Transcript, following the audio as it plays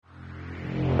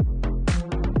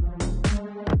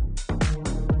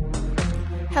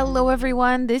Hello,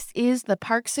 everyone. This is the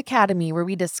Parks Academy, where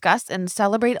we discuss and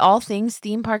celebrate all things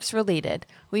theme parks related.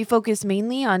 We focus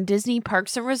mainly on Disney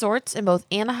parks and resorts in both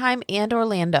Anaheim and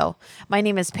Orlando. My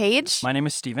name is Paige. My name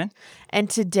is Steven. And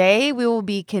today we will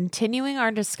be continuing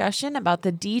our discussion about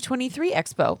the D23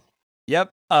 Expo. Yep.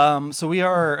 So we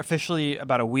are officially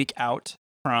about a week out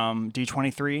from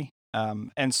D23.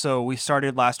 And so we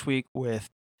started last week with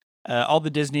all the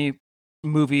Disney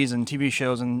movies and TV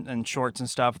shows and shorts and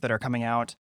stuff that are coming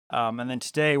out. And then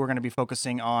today we're going to be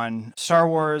focusing on Star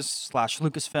Wars /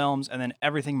 Lucasfilms and then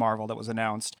everything Marvel that was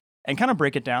announced and kind of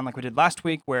break it down like we did last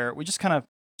week, where we just kind of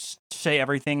say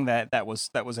everything that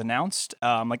was announced,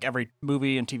 like every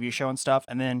movie and TV show and stuff.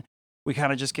 And then we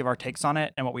kind of just give our takes on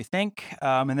it and what we think.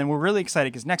 And then we're really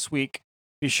excited because next week,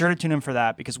 be sure to tune in for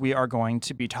that because we are going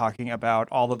to be talking about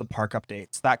all of the park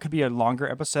updates. That could be a longer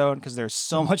episode because there's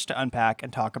so much to unpack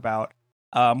and talk about.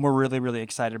 We're really, really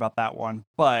excited about that one.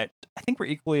 But I think we're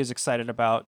equally as excited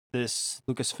about this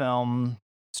Lucasfilm,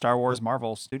 Star Wars,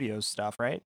 Marvel Studios stuff,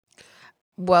 right?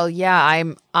 Well, yeah,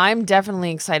 I'm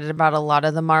definitely excited about a lot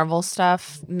of the Marvel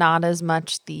stuff. Not as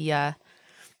much the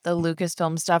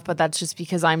Lucasfilm stuff, but that's just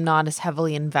because I'm not as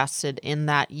heavily invested in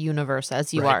that universe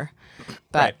as you are.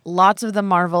 But lots of the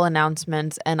Marvel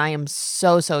announcements, and I am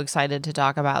so excited to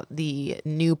talk about the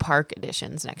new park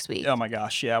additions next week. Oh my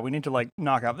gosh, yeah, we need to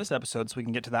knock out this episode so we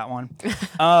can get to that one.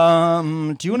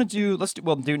 Do you want to do? Let's do.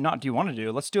 Well, do not. Do you want to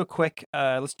do? Let's do a quick.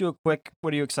 What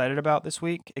are you excited about this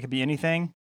week? It could be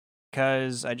anything.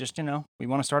 Because I just, we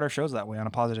want to start our shows that way on a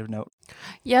positive note.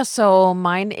 Yeah, so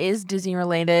mine is Disney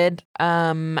related.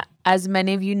 As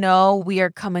many of you know, we are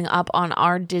coming up on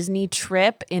our Disney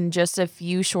trip in just a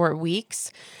few short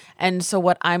weeks. And so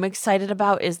what I'm excited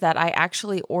about is that I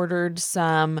actually ordered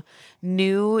some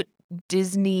new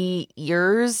Disney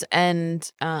ears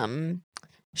and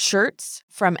shirts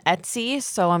from Etsy.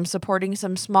 So I'm supporting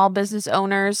some small business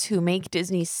owners who make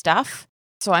Disney stuff.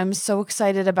 So I'm so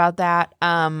excited about that.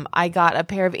 I got a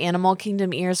pair of Animal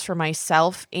Kingdom ears for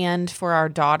myself and for our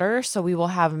daughter. So we will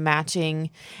have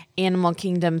matching Animal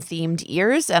Kingdom themed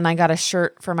ears. And I got a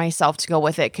shirt for myself to go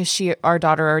with it because our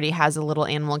daughter already has a little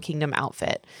Animal Kingdom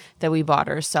outfit that we bought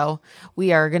her. So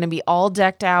we are going to be all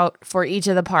decked out for each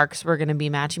of the parks. We're going to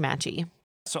be matchy-matchy.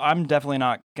 So I'm definitely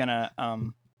not going to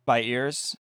buy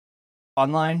ears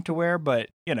online to wear, but,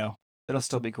 it'll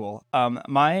still be cool.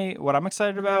 What I'm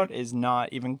excited about is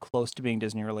not even close to being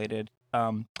Disney related.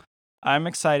 I'm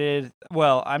excited.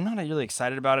 Well, I'm not really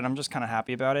excited about it. I'm just kind of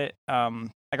happy about it. I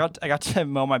got to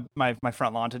mow my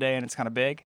front lawn today, and it's kind of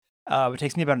big. It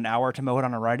takes me about an hour to mow it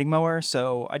on a riding mower,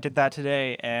 so I did that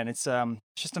today, and it's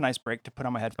just a nice break to put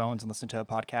on my headphones and listen to a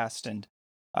podcast and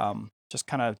just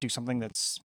kind of do something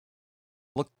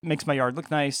makes my yard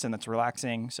look nice and that's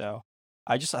relaxing. So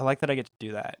I like that I get to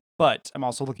do that. But I'm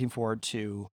also looking forward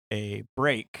to a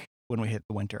break when we hit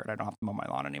the winter and I don't have to mow my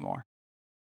lawn anymore.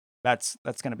 That's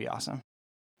going to be awesome.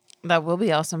 That will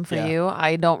be awesome for you.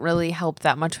 I don't really help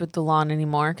that much with the lawn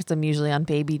anymore because I'm usually on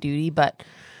baby duty. But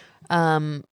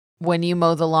when you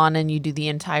mow the lawn and you do the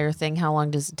entire thing, how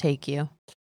long does it take you?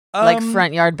 Like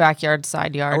front yard, backyard,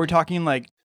 side yard? Are we talking like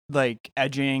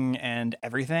edging and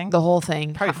everything? The whole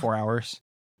thing? Probably 4 hours.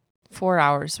 4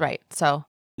 hours, right. So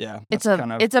yeah, it's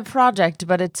a project,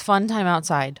 but it's fun time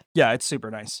outside. Yeah, it's super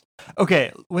nice.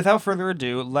 Okay, without further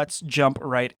ado, let's jump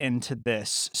right into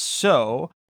this.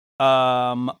 So,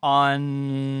 on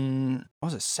what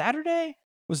was it, Saturday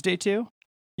was day 2?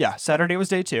 Yeah, Saturday was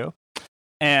day 2,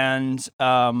 and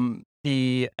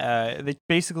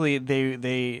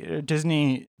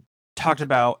Disney talked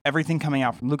about everything coming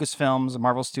out from Lucasfilms,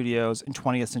 Marvel Studios, and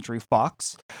 20th Century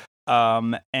Fox,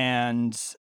 and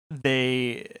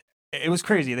it was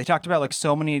crazy. They talked about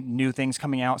so many new things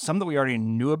coming out, some that we already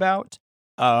knew about,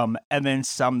 and then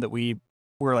some that we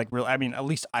were at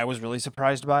least I was really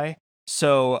surprised by.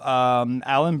 So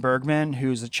Alan Bergman,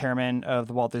 who's the chairman of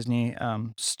the Walt Disney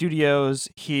Studios,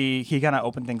 he kind of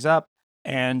opened things up,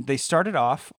 and they started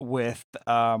off with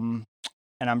and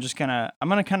I'm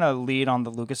gonna kind of lead on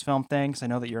the Lucasfilm thing because I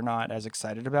know that you're not as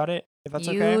excited about it. If that's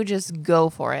okay, you just go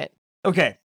for it.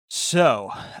 Okay.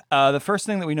 So, the first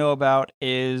thing that we know about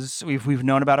is we've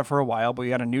known about it for a while, but we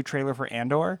got a new trailer for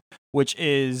Andor, which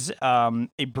is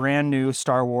a brand new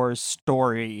Star Wars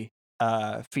story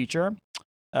feature.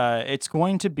 It's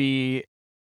going to be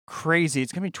crazy.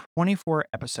 It's going to be 24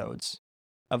 episodes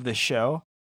of this show,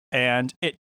 and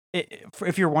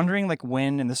if you're wondering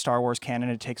when in the Star Wars canon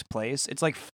it takes place, it's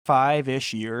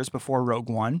 5-ish years before Rogue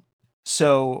One.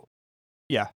 So,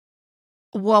 yeah.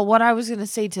 Well, what I was gonna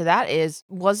say to that is,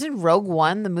 wasn't Rogue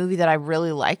One the movie that I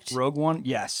really liked Rogue One,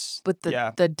 yes, with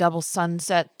yeah. the double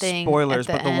sunset thing at Spoilers,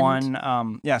 the but the end?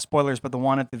 one, spoilers, but the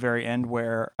one at the very end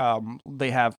where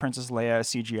they have Princess Leia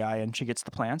CGI and she gets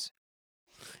the plants.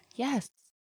 Yes.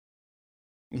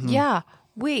 Hmm. Yeah.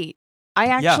 Wait. I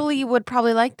Yeah. actually would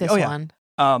probably like Oh this yeah.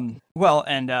 one. Well,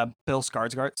 and Bill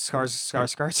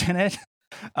Skarsgård's in it.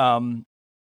 Um,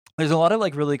 there's a lot of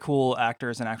like really cool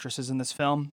actors and actresses in this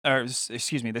film, or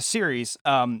excuse me, this series.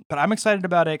 But I'm excited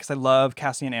about it because I love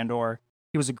Cassian Andor.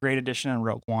 He was a great addition in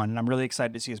Rogue One, and I'm really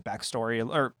excited to see his backstory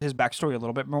a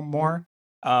little bit more.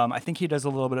 I think he does a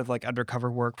little bit of like undercover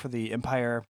work for the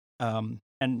Empire, and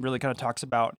really kind of talks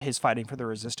about his fighting for the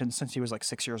Resistance since he was like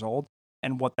 6 years old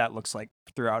and what that looks like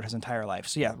throughout his entire life.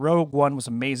 So yeah, Rogue One was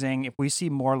amazing. If we see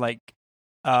more like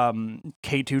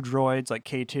K2 droids like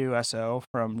K2SO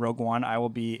from Rogue One, I will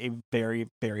be a very,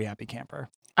 very happy camper.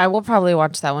 I will probably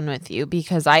watch that one with you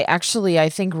because I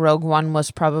think Rogue One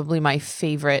was probably my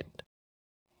favorite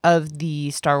of the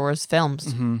Star Wars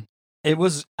films. Mm-hmm. It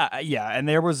was, yeah, and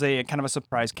there was a kind of a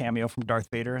surprise cameo from Darth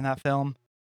Vader in that film.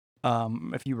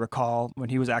 If you recall, when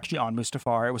he was actually on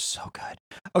Mustafar, it was so good.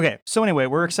 Okay, so anyway,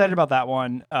 we're excited about that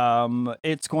one.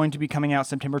 It's going to be coming out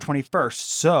September 21st,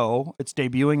 so it's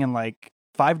debuting in like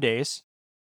 5 days,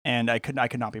 and I could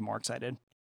not be more excited.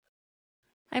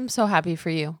 I'm so happy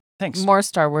for you. Thanks. More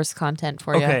Star Wars content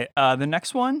for you. Okay, the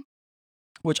next one,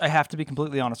 which I have to be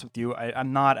completely honest with you,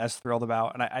 I'm not as thrilled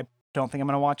about, and I don't think I'm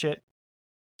going to watch it.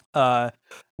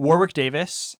 Warwick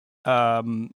Davis,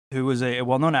 who is a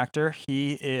well-known actor,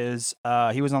 he was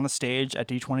on the stage at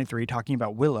D23 talking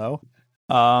about Willow.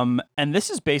 And this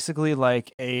is basically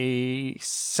like a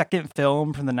second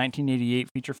film from the 1988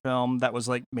 feature film that was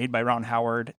like made by Ron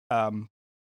Howard,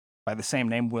 by the same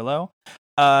name, Willow.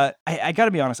 I got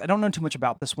to be honest, I don't know too much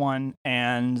about this one,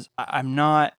 and I'm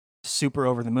not super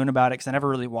over the moon about it because I never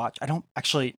really watched.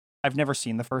 I've never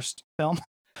seen the first film,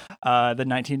 the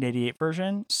 1988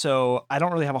 version, so I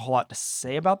don't really have a whole lot to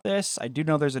say about this. I do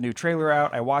know there's a new trailer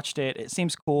out. I watched it. It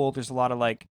seems cool. There's a lot of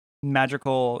like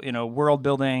magical, world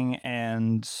building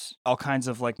and all kinds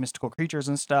of like mystical creatures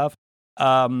and stuff.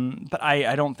 But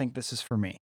I don't think this is for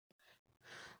me.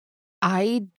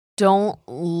 I don't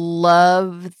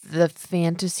love the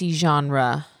fantasy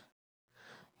genre.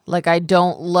 Like, I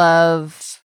don't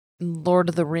love Lord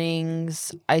of the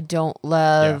Rings. I don't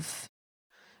love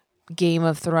Game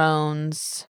of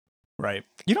Thrones. Right.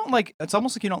 You don't like, it's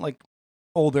almost like you don't like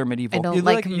older I medieval. don't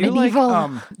like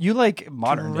medieval. You like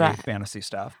modern day Dra- fantasy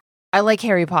stuff. I like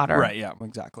Harry Potter. Right, yeah,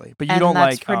 exactly. But you And don't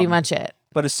that's like pretty much it.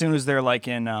 but as soon as they're like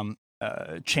in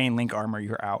chain link armor,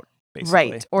 you're out, basically.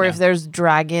 Right. Or Yeah. if there's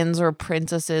dragons or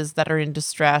princesses that are in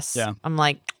distress, Yeah. I'm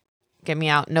like, get me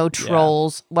out. No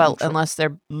trolls. Well, tro- unless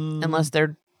they're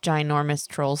Mm, ginormous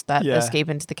trolls that Yeah. escape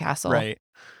into the castle. right.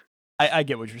 I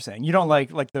get what you're saying. You don't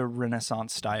like the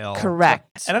Renaissance style.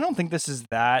 Correct. And I don't think this is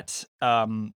that.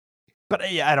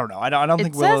 But yeah, I don't know. I don't It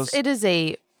think says Willow's it is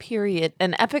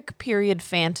an epic period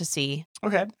fantasy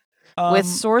okay. with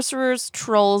sorcerers,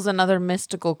 trolls, and other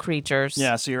mystical creatures.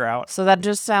 Yeah, so you're out. So that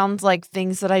just sounds like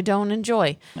things that I don't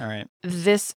enjoy. All right.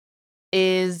 This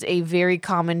is a very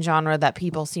common genre that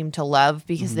people seem to love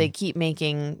because they keep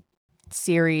making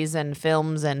series and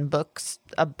films and books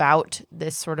about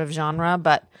this sort of genre,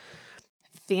 but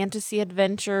fantasy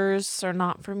adventures are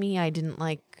not for me. I didn't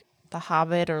like The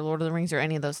Hobbit or Lord of the Rings or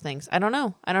any of those things. I don't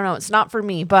know. It's not for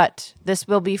me, but this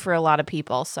will be for a lot of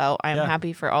people. So I'm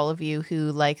happy for all of you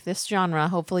who like this genre.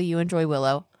 Hopefully you enjoy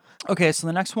Willow. Okay, so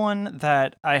the next one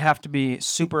that I have to be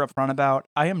super upfront about,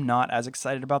 I am not as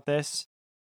excited about this.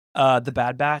 The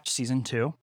Bad Batch season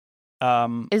 2.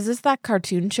 Is this that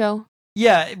cartoon show?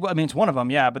 Yeah, I mean it's one of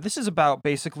them. Yeah, but this is about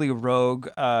basically rogue,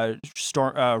 clone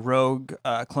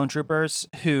troopers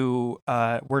who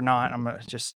were not. I'm gonna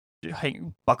just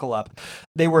buckle up.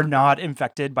 They were not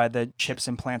infected by the chips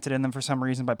implanted in them for some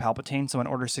reason by Palpatine. So an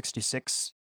Order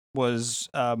 66 was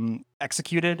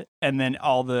executed, and then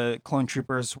all the clone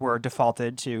troopers were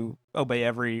defaulted to obey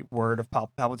every word of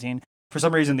Palpatine. For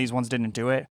some reason, these ones didn't do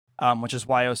it, which is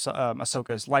why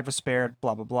Ahsoka's life was spared.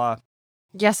 Blah blah blah.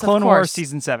 Yes, Clone of course. Wars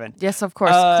season 7. Yes, of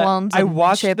course. Clones. I And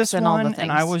watched chips this and all the one, things.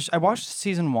 and I watched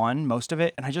season 1, most of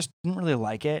it, and I just didn't really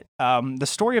like it. The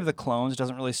story of the clones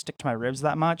doesn't really stick to my ribs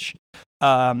that much.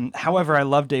 However, I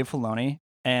love Dave Filoni,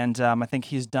 and I think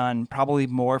he's done probably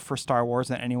more for Star Wars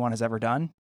than anyone has ever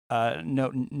done.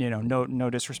 No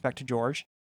disrespect to George,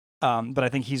 but I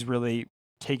think he's really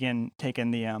taken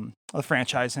the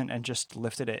franchise and just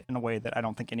lifted it in a way that I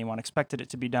don't think anyone expected it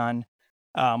to be done.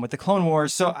 with the Clone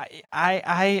Wars. So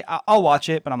I'll watch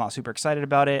it, but I'm not super excited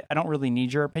about it. I don't really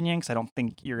need your opinion because I don't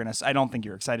think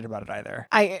you're excited about it either.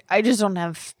 I just don't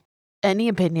have any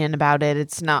opinion about it.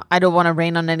 It's not. I don't want to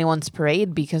rain on anyone's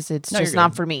parade because it's No, you're just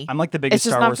not good. for me. I'm like the It's biggest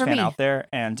just Star not Wars for fan me. out there,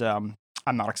 and I'm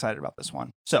not excited about this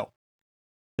one. So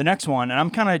the next one, and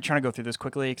I'm kind of trying to go through this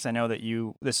quickly because I know that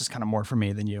this is kind of more for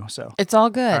me than you. So It's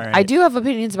all good. all I right. do have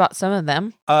opinions about some of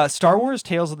them. Star Wars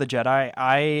Tales of the Jedi.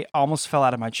 I almost fell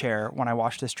out of my chair when I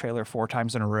watched this trailer 4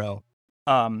 times in a row.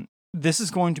 This is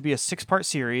going to be a 6-part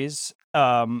series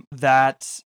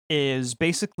that is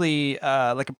basically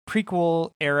like a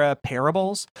prequel era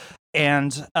parables,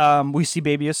 and we see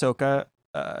baby Ahsoka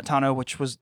Tano, which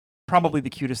was probably the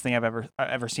cutest thing I've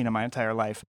ever seen in my entire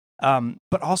life.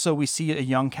 But also we see a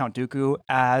young Count Dooku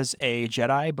as a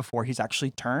Jedi before he's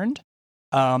actually turned.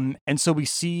 And so we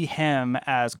see him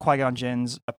as Qui-Gon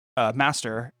Jinn's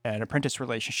master and apprentice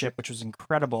relationship, which was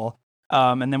incredible.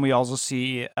 And then we also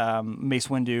see Mace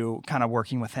Windu kind of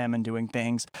working with him and doing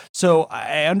things. So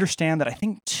I understand that I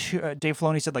think Dave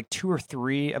Filoni said like 2 or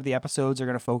 3 of the episodes are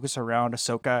going to focus around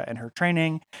Ahsoka and her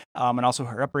training, and also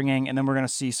her upbringing. And then we're going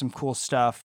to see some cool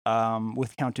stuff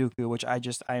with Count Dooku, which I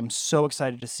am so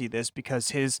excited to see this because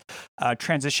his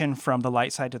transition from the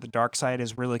light side to the dark side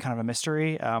is really kind of a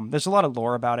mystery. There's a lot of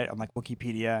lore about it on like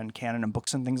Wikipedia and canon and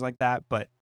books and things like that, but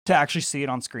to actually see it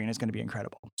on screen is going to be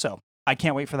incredible. So I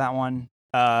can't wait for that one.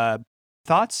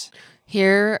 Thoughts?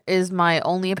 Here is my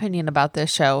only opinion about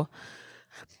this show.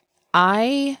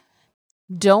 I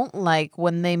don't like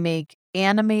when they make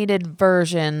animated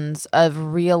versions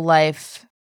of real life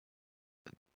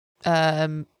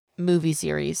movie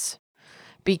series,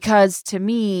 because to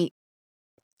me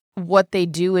what they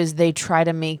do is they try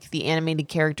to make the animated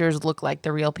characters look like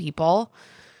the real people,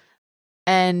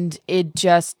 and it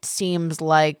just seems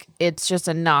like it's just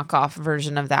a knockoff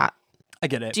version of that. I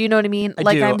get it. Do you know what I mean? I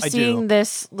Like do, I'm I seeing do.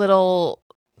 this little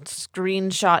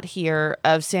screenshot here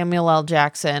of Samuel L.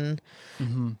 Jackson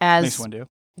Mace as Windu.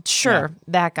 sure,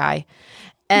 that guy.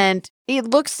 And it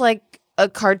looks like a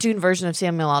cartoon version of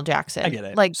Samuel L. Jackson. I get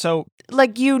it.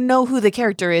 Like you know who the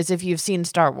character is if you've seen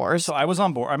Star Wars. So I was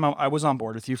on board. I was on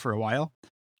board with you for a while.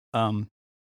 In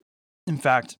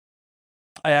fact,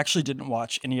 I actually didn't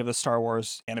watch any of the Star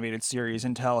Wars animated series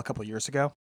until a couple of years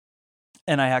ago,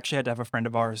 and I actually had to have a friend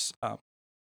of ours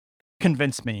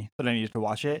convince me that I needed to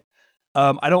watch it.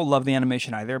 I don't love the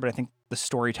animation either, but I think the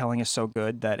storytelling is so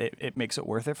good that it makes it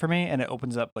worth it for me, and it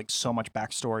opens up like so much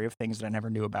backstory of things that I never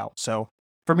knew about. So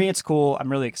for me, it's cool.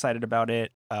 I'm really excited about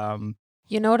it.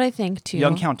 You know what I think too?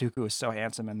 Young Count Dooku is so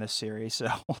handsome in this series. So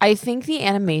I think the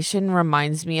animation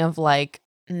reminds me of like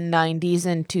 90s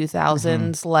and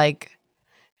 2000s like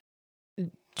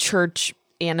church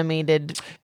animated.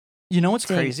 You know what's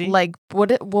thing. crazy? Like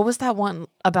what was that one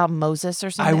about Moses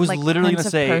or something? I was like literally going Prince to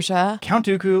of say Persia? Count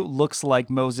Dooku looks like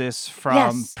Moses from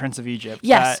Yes. Prince of Egypt.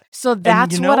 Yes. So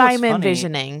that's you know what what's I'm funny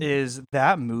envisioning. is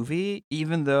that movie,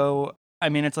 even though I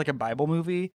mean it's like a Bible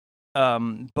movie,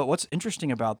 but what's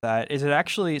interesting about that is it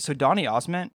actually so Donny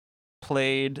Osmond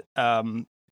played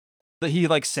he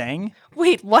like sang.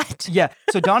 Wait, what? Yeah.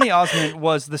 So Donny Osmond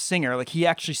was the singer. Like he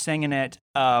actually sang in it.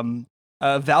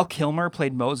 Val Kilmer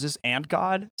played Moses and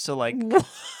God. So like What?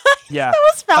 yeah.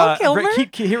 That was Val Kilmer?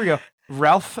 Here we go.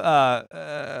 Ralph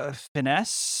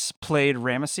Fiennes played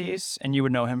Ramesses, and you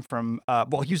would know him from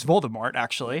he was Voldemort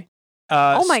actually.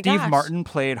 Oh my Steve gosh. Martin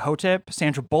played Hotep.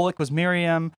 Sandra Bullock was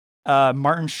Miriam.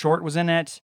 Martin Short was in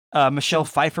it. Michelle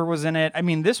Pfeiffer was in it. I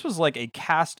mean, this was like a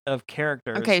cast of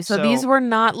characters. Okay, so these were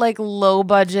not like low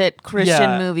budget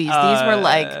Christian movies. These were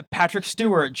like Patrick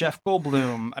Stewart, Jeff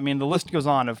Goldblum. I mean, the list goes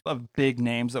on of big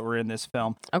names that were in this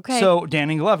film. okay. So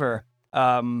Danny Glover,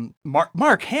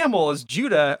 Mark Hamill as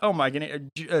Judah. Oh my goodness,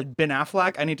 Ben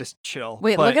Affleck. I need to chill.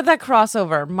 Wait, look at that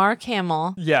crossover. Mark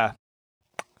Hamill. Yeah.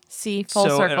 See, full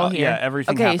circle here. Yeah,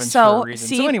 everything Okay, happens so for a reason.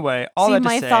 see, so anyway, all see that to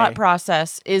my say, thought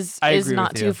process is agree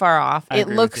not with too you. far off. I It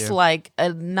agree with looks you. like a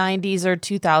 90s or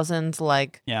 2000s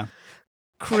like Yeah.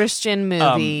 Christian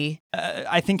movie.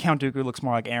 I think Count Dooku looks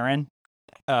more like Aaron,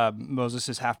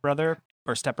 Moses' half brother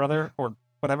or stepbrother or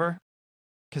whatever,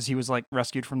 because he was like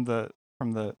rescued from the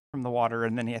water,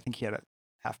 and then I think he had a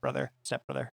half brother,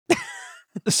 stepbrother,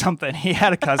 something. He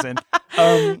had a cousin.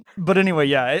 But anyway,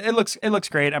 yeah, it looks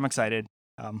great. I'm excited.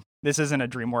 This isn't a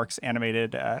DreamWorks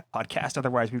animated podcast.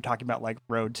 Otherwise, we'd be talking about like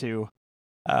Road to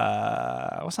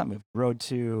what's that movie? Road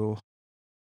to.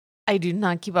 I do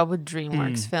not keep up with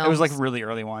DreamWorks films. It was like really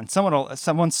early one.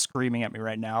 Someone's screaming at me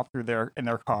right now in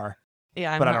their car.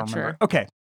 Yeah, but I don't remember. Okay.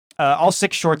 All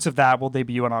 6 shorts of that will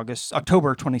debut on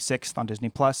October 26th on Disney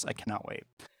Plus. I cannot wait.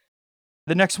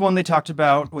 The next one they talked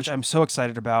about, which I'm so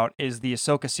excited about, is the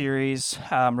Ahsoka series.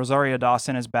 Rosario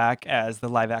Dawson is back as the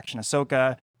live-action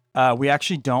Ahsoka. We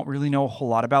actually don't really know a whole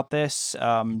lot about this.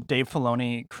 Dave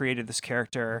Filoni created this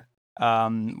character.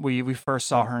 We first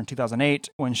saw her in 2008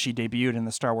 when she debuted in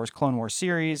the Star Wars Clone Wars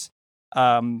series.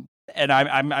 And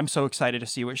I'm so excited to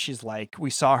see what she's like. We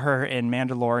saw her in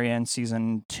Mandalorian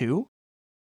season 2.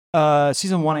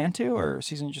 Season 1 and 2, or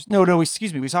season just no,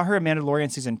 excuse me. We saw her in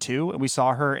Mandalorian season 2, and we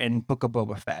saw her in Book of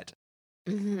Boba Fett.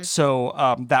 Mm-hmm. So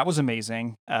that was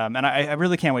amazing. And I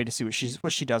really can't wait to see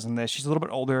what she does in this. She's a little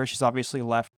bit older. She's obviously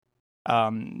left the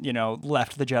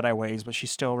Jedi ways, but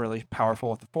she's still really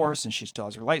powerful with the Force, and she still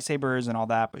has her lightsabers and all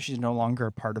that, but she's no longer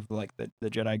a part of the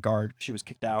Jedi Guard. She was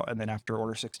kicked out, and then after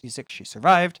Order 66, she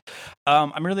survived.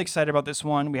 I'm really excited about this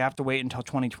one. We have to wait until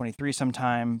 2023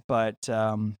 sometime, but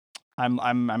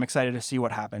I'm excited to see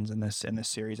what happens in this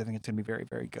series. I think it's gonna be very,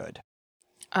 very good.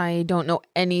 I don't know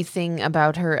anything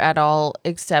about her at all,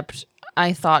 except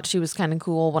I thought she was kind of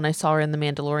cool when I saw her in The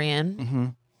Mandalorian. Mm-hmm.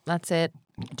 That's it.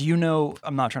 Do you know?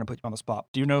 I'm not trying to put you on the spot.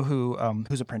 Do you know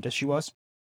whose apprentice she was?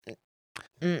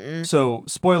 Mm-mm. So,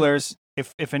 spoilers,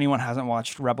 if anyone hasn't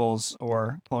watched Rebels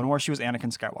or Clone Wars, she was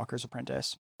Anakin Skywalker's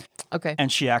apprentice. Okay.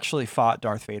 And she actually fought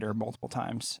Darth Vader multiple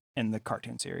times in the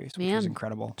cartoon series, which was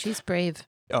incredible. She's brave.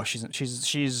 Oh,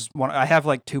 she's one. I have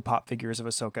like 2 pop figures of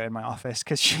Ahsoka in my office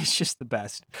because she's just the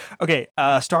best. Okay,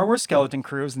 Star Wars Skeleton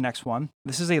Crew is the next one.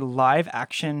 This is a live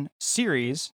action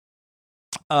series.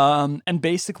 And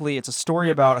basically it's a story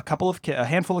about a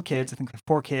handful of kids, I think like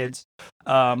 4 kids,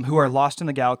 who are lost in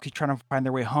the galaxy trying to find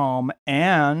their way home.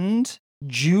 And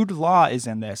Jude Law is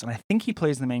in this, and I think he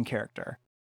plays the main character.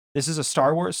 This is a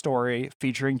Star Wars story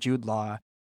featuring Jude Law.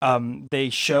 They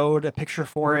showed a picture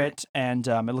for it, and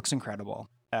it looks incredible.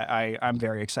 I'm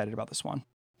very excited about this one.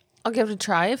 I'll give it a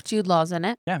try if Jude Law's in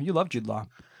it. Yeah, you love Jude Law.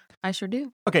 I sure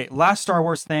do. Okay, last Star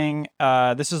Wars thing.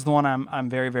 This is the one I'm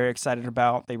very, very excited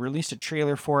about. They released a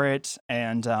trailer for it,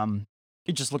 and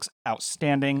it just looks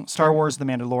outstanding. Star Wars: The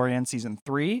Mandalorian season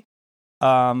 3.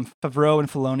 Favreau and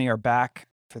Filoni are back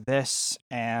for this,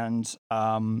 and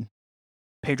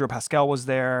Pedro Pascal was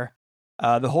there.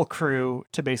 The whole crew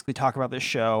to basically talk about this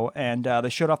show, and they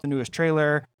showed off the newest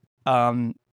trailer.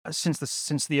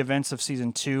 Since the events of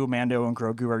season 2, Mando and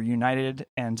Grogu are united,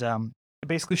 and it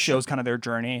basically shows kind of their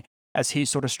journey as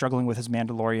he's sort of struggling with his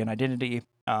Mandalorian identity.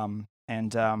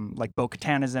 Like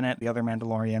Bo-Katan is in it, the other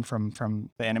Mandalorian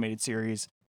from the animated series,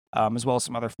 as well as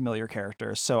some other familiar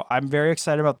characters. So I'm very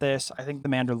excited about this. I think the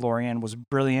Mandalorian was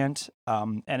brilliant,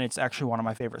 and it's actually one of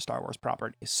my favorite Star Wars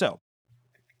properties. So,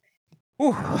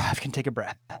 I can take a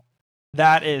breath.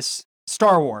 That is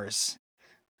Star Wars.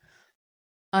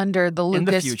 Under the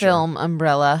Lucasfilm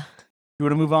umbrella. You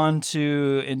want to move on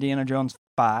to Indiana Jones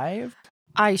 5?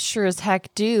 I sure as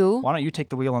heck do. Why don't you take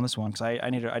the wheel on this one? Because I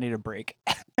need a break.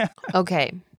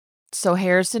 Okay. So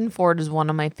Harrison Ford is one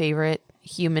of my favorite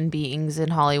human beings in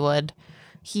Hollywood.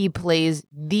 He plays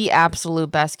the absolute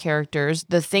best characters.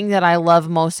 The thing that I love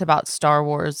most about Star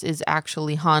Wars is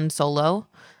actually Han Solo.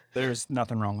 There's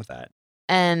nothing wrong with that.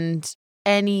 And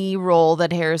any role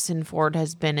that Harrison Ford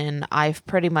has been in, I've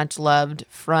pretty much loved,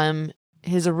 from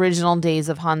his original days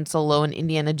of Han Solo and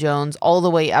Indiana Jones all the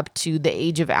way up to The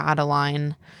Age of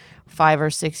Adeline 5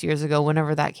 or 6 years ago,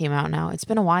 whenever that came out now. It's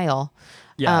been a while.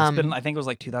 Yeah, it's been, I think it was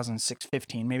like 2006,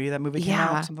 15, maybe that movie came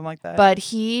out, something like that. But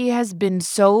he has been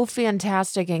so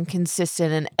fantastic and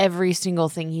consistent in every single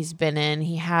thing he's been in.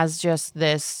 He has just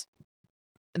this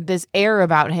air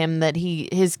about him that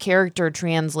his character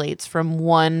translates from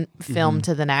one film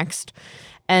to the next.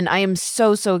 And I am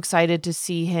so excited to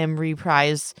see him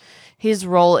reprise his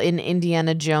role in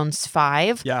Indiana Jones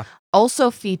 5. Yeah.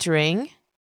 Also featuring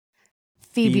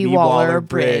Phoebe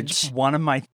Waller-Bridge. One of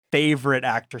my favorite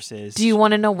actresses. Do you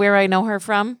want to know where I know her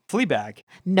from? Fleabag.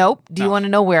 Nope. Do you want to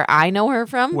know where I know her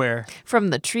from? Where? From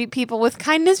the Treat People with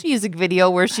Kindness music video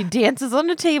where she dances on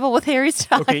a table with Harry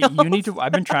Styles. Okay, you need to.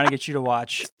 I've been trying to get you to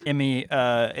watch Emmy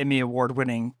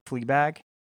award-winning Fleabag.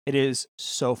 It is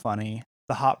so funny.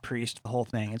 The hot priest, the whole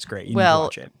thing. It's great. You need to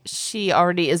watch it. She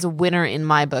already is a winner in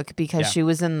my book because she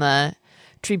was in the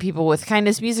Treat People with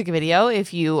Kindness music video.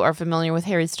 If you are familiar with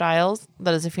Harry Styles,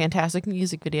 that is a fantastic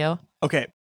music video. Okay.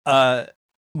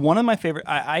 One of my favorite.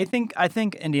 I think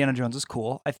Indiana Jones is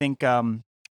cool. I think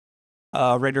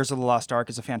Raiders of the Lost Ark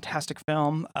is a fantastic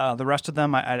film. The rest of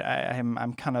them,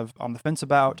 I'm kind of on the fence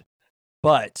about.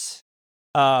 But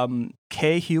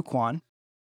Ke Huy Quan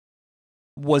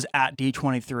was at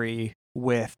D23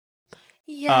 with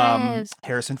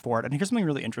Harrison Ford, and here's something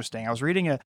really interesting. I was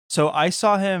reading so I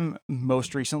saw him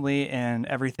most recently in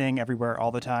Everything Everywhere All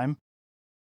the Time,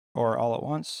 or All at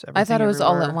Once. I thought it was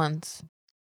Everywhere. All at Once.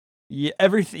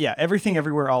 everything,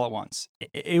 everywhere, all at once.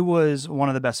 It was one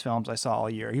of the best films I saw all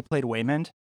year. He played Waymond.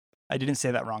 I didn't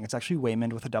say that wrong. It's actually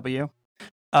Waymond with a W.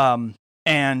 Um,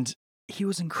 and he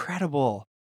was incredible.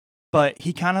 But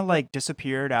he kind of like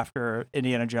disappeared after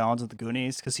Indiana Jones and the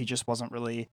Goonies because he just wasn't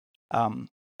really, I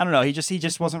don't know. He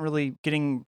just wasn't really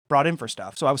getting brought in for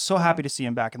stuff. So I was so happy to see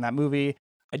him back in that movie.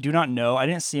 I do not know. I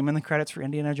didn't see him in the credits for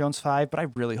Indiana Jones 5, but I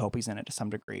really hope he's in it to some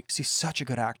degree because he's such a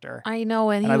good actor. I know,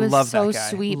 and And he I was love that so guy.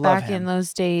 sweet Love back in him.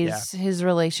 those Yeah. days. His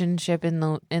relationship in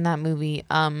that movie.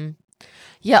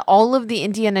 Yeah, all of the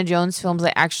Indiana Jones films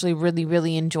I actually really,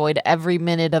 really enjoyed every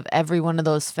minute of every one of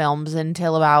those films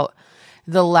until about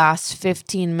the last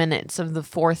 15 minutes of the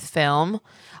fourth film.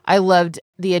 I loved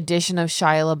the addition of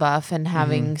Shia LaBeouf and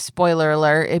having, spoiler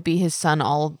alert, it be his son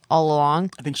all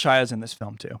along. I think Shia's in this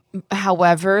film too.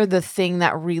 However, the thing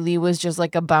that really was just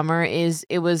like a bummer is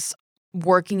it was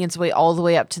working its way all the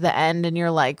way up to the end, and you're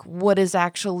like, what is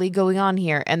actually going on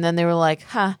here? And then they were like,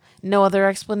 no other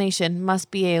explanation,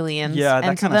 must be aliens. Yeah, that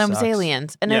And so kinda then it was sucks.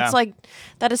 aliens. And Yeah. it's like,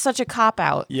 that is such a cop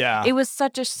out. Yeah. It was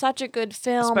such a good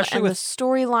film, Especially and with- the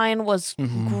storyline was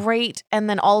Mhm. great. And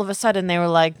then all of a sudden they were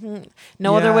like,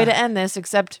 no other way Yeah. to end this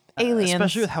except aliens.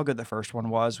 Especially with how good the first one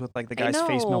was, with like the guy's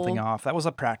face melting know. off. That was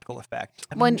a practical effect.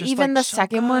 I mean, When just, even like, the so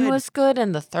second one good. was good,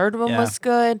 and the third one Yeah. was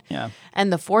good, Yeah.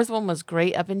 and the fourth one was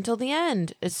great up until the end.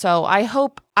 So I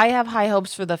have high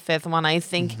hopes for the fifth one. I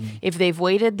think if they've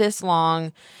waited this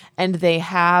long and they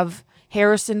have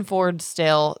Harrison Ford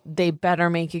still, they better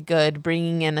make it good,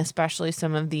 bringing in especially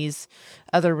some of these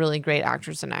other really great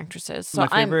actors and actresses. So My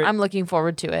favorite- I'm looking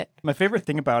forward to it. My favorite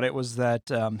thing about it was that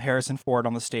Harrison Ford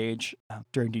on the stage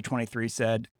during D23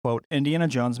 said, quote, Indiana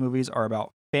Jones movies are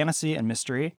about fantasy and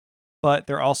mystery, but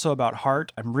they're also about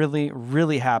heart. I'm really,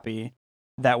 really happy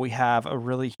that we have a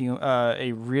really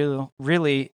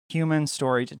human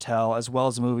story to tell, as well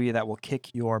as a movie that will kick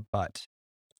your butt.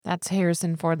 That's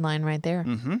Harrison Ford line right there.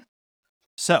 Mm-hmm.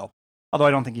 So, although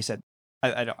I don't think he said,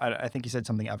 I think he said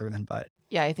something other than but.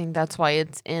 Yeah, I think that's why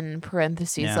it's in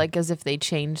parentheses, Yeah. like as if they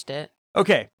changed it.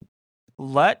 Okay,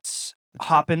 let's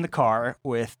hop in the car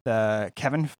with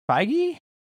Kevin Feige.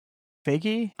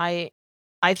 Feige?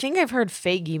 I think I've heard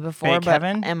Feige before, Hey, but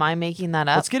Kevin? am I making that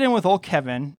up? Let's get in with old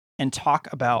Kevin and talk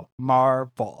about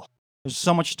Marvel. There's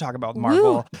so much to talk about with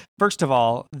Marvel. First of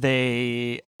all,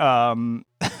 they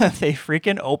they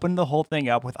freaking opened the whole thing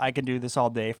up with "I Can Do This All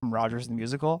Day" from Rogers the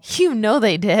Musical. You know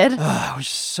they did. It was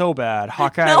so bad.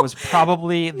 Hawkeye No. was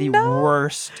probably the No.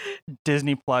 worst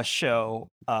Disney Plus show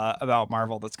about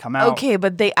Marvel that's come out. Okay,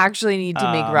 but they actually need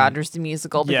to make Rogers the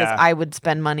musical because yeah. I would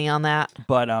spend money on that.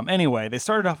 But anyway, they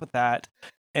started off with that,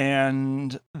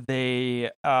 and they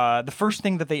the first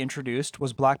thing that they introduced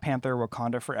was Black Panther: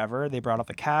 Wakanda Forever. They brought up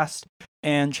the cast,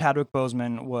 and Chadwick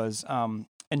Boseman was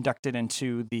inducted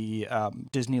into the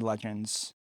Disney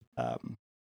Legends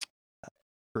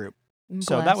group.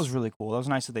 So that was really cool. That was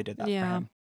nice that they did that for Yeah. him.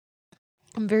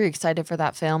 I'm very excited for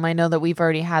that film. I know that we've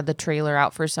already had the trailer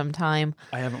out for some time.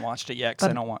 I haven't watched it yet because I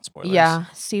But- don't want spoilers. Yeah,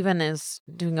 Steven is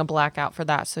doing a blackout for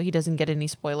that, so he doesn't get any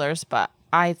spoilers. But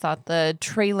I thought the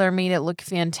trailer made it look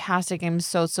fantastic. I'm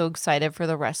so excited for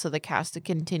the rest of the cast to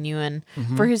continue and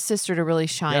for his sister to really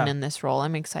shine Yeah. in this role.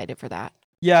 I'm excited for that.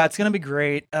 Yeah, it's gonna be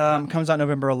great. Comes out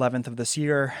November 11th of this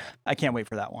year. I can't wait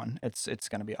for that one. It's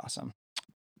gonna be awesome.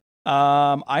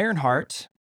 Ironheart.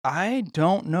 I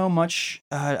don't know much.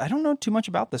 I don't know too much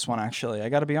about this one actually. I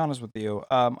got to be honest with you.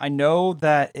 I know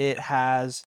that it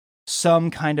has some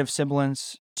kind of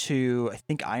semblance to I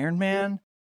think Iron Man.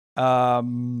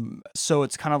 So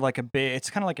it's kind of like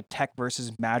a tech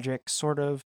versus magic sort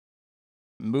of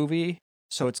movie.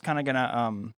 So it's kind of gonna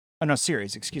oh no,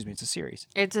 series. Excuse me, it's a series.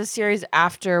 It's a series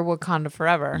after Wakanda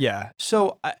Forever. Yeah.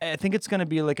 So I think it's going to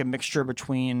be like a mixture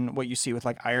between what you see with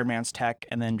like Iron Man's tech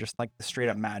and then just like the straight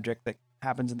up magic that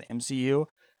happens in the MCU.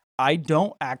 I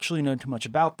don't actually know too much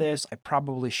about this. I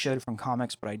probably should from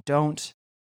comics, but I don't.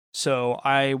 So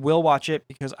I will watch it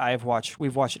because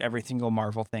we've watched every single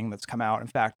Marvel thing that's come out. In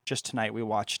fact, just tonight we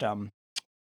watched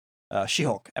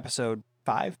She-Hulk episode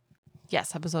 5,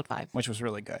 Yes, episode 5. which was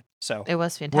really good. So It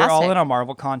was fantastic. we're all in on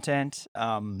Marvel content.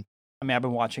 I mean, I've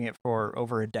been watching it for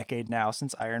over a decade now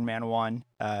since Iron Man 1.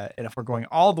 And if we're going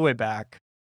all the way back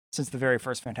since the very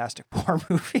first Fantastic Four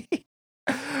movie,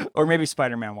 or maybe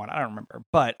Spider-Man 1, I don't remember.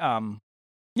 But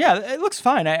yeah, it looks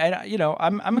fine.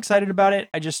 I'm excited about it.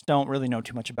 I just don't really know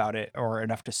too much about it or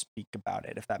enough to speak about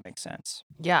it, if that makes sense.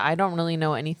 Yeah, I don't really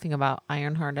know anything about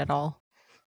Ironheart at all.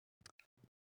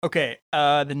 Okay,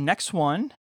 the next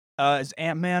one is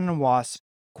Ant-Man and Wasp: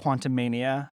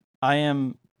 Quantumania. I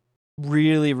am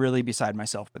really, really beside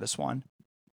myself for this one.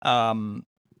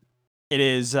 It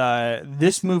is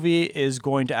this movie is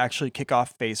going to actually kick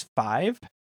off Phase 5,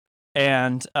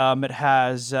 and it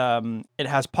has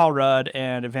Paul Rudd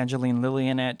and Evangeline Lilly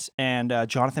in it, and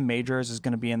Jonathan Majors is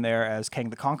going to be in there as Kang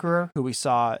the Conqueror, who we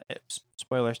saw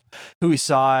spoilers, who we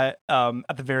saw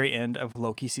at the very end of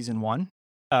Loki season 1.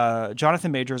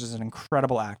 Jonathan Majors is an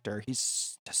incredible actor.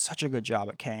 He's does such a good job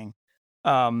at Kang.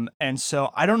 And so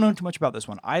I don't know too much about this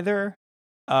one either.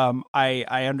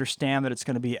 I understand that it's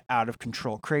going to be out of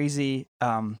control crazy.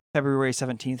 February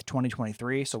 17th,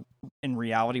 2023. So in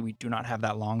reality, we do not have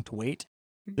that long to wait.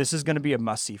 This is going to be a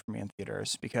must see for me in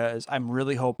theaters because I'm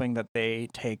really hoping that they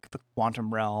take the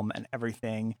quantum realm and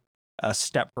everything a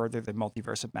step further than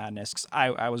Multiverse of Madness. 'Cause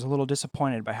I was a little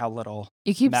disappointed by how little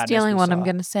You keep madness stealing we what I'm saw.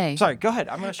 going to say. Sorry, go ahead.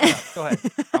 I'm gonna shut up. Go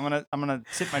ahead. I'm gonna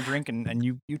sip my drink and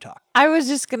you talk. I was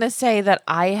just going to say that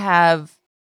I have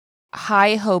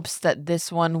high hopes that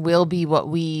this one will be what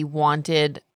we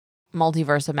wanted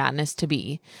Multiverse of Madness to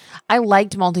be. I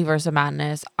liked Multiverse of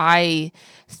Madness. I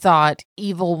thought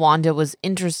Evil Wanda was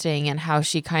interesting and how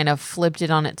she kind of flipped it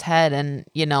on its head and,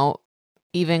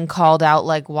 even called out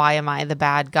like, why am I the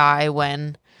bad guy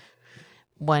when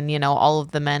all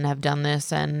of the men have done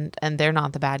this and they're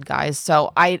not the bad guys.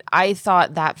 So I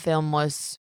thought that film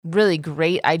was really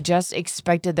great. I just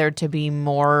expected there to be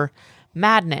more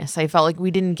madness. I felt like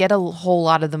we didn't get a whole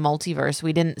lot of the multiverse.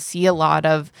 We didn't see a lot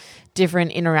of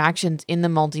different interactions in the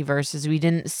multiverses. We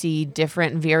didn't see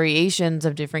different variations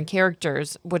of different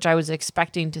characters, which I was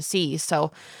expecting to see.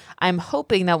 So I'm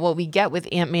hoping that what we get with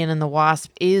Ant-Man and the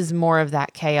Wasp is more of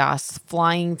that chaos,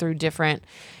 flying through different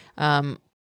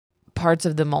parts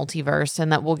of the multiverse,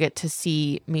 and that we'll get to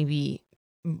see maybe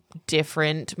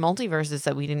different multiverses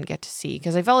that we didn't get to see,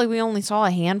 because I felt like we only saw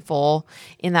a handful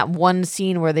in that one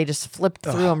scene where they just flipped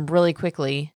through them really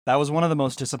quickly. That was one of the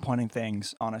most disappointing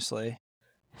things, honestly.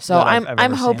 So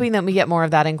I'm hoping that we get more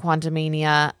of that in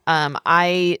Quantumania.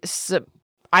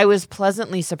 I was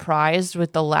pleasantly surprised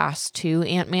with the last two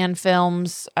Ant-Man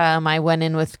films. I went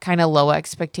in with kind of low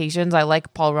expectations. I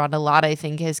like Paul Rudd a lot. I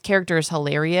think his character is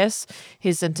hilarious.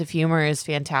 His sense of humor is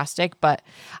fantastic, but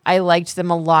I liked them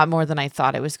a lot more than I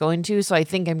thought I was going to. So I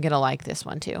think I'm going to like this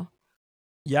one too.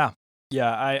 Yeah.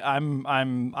 Yeah. I'm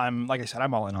like I said,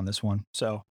 I'm all in on this one.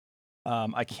 So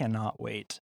I cannot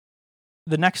wait.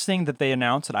 The next thing that they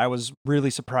announced that I was really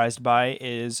surprised by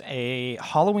is a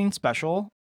Halloween special.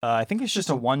 I think it's just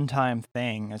a one-time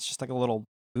thing. It's just like a little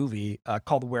movie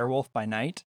called Werewolf by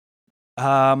Night.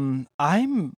 I'm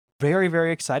very,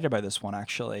 very excited by this one,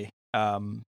 actually.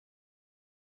 I'm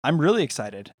really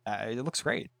excited. It looks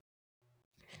great.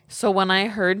 So when I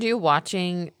heard you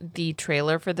watching the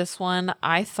trailer for this one,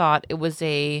 I thought it was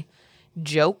a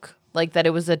joke, like that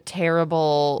it was a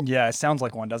terrible Yeah, it sounds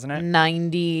like one, doesn't it?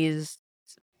 90s,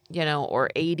 or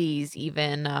 80s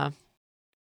even,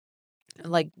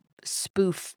 like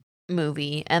spoof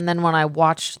movie. And then when I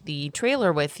watched the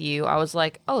trailer with you, I was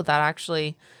like, oh, that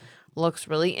actually looks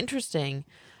really interesting.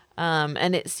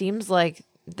 And it seems like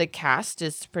the cast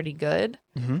is pretty good.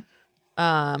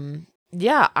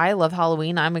 Yeah, I love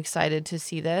Halloween. I'm excited to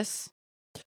see this.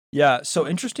 Yeah, so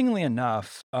interestingly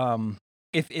enough,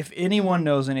 if anyone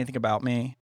knows anything about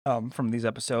me from these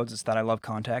episodes, it's that I love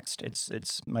context.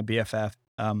 It's my BFF.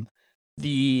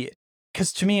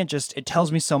 Because to me it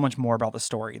tells me so much more about the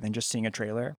story than just seeing a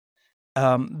trailer.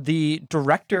 The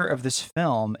director of this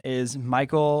film is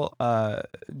Michael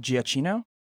Giacchino,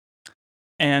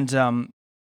 and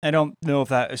I don't know if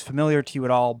that is familiar to you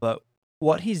at all, but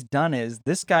what he's done is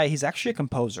this guy, he's actually a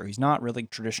composer. He's not really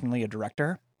traditionally a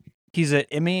director. He's an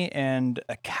Emmy and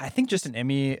I think just an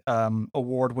Emmy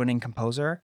award-winning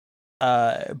composer.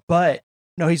 But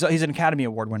no, he's an Academy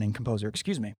Award-winning composer.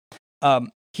 Excuse me.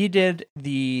 He did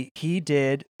the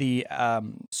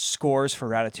scores for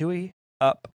Ratatouille,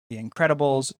 Up, The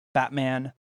Incredibles,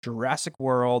 Batman, Jurassic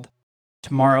World,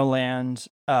 Tomorrowland,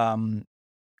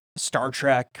 Star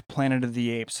Trek, Planet of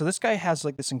the Apes. So this guy has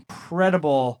like this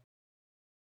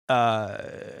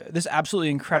absolutely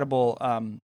incredible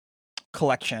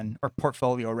collection or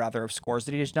portfolio rather of scores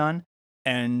that he has done,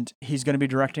 and he's going to be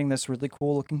directing this really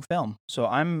cool looking film. So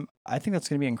I think that's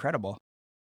going to be incredible.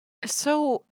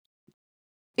 So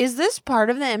is this part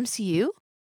of the MCU?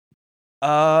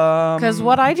 Because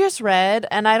what I just read,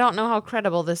 and I don't know how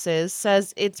credible this is,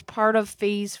 says it's part of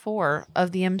Phase 4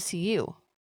 of the MCU.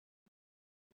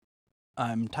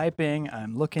 I'm typing,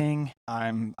 I'm looking,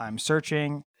 I'm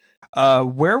searching.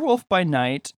 Werewolf by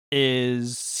Night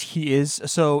he is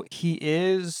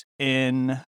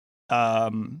in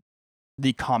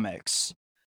the comics.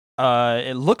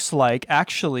 It looks like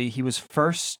actually he was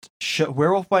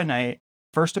Werewolf by Night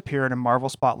first appeared in Marvel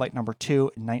Spotlight number 2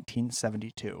 in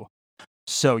 1972.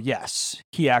 So yes,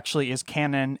 he actually is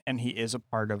canon, and he is a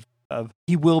part of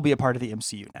he will be a part of the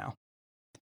MCU now.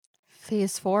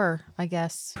 Phase 4, I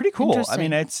guess. Pretty cool. I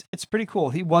mean, Interesting. it's pretty cool.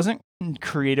 He wasn't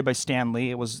created by Stan Lee.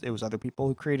 It was other people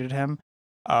who created him.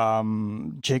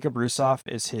 Jacob Rusoff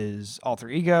is his alter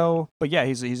ego, but yeah,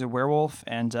 he's a werewolf,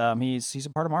 and he's a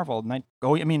part of Marvel.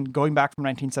 Going back from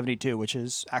 1972, which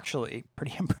is actually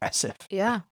pretty impressive.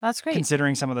 Yeah, that's great.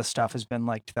 Considering some of the stuff has been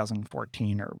like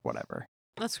 2014 or whatever.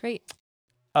 That's great.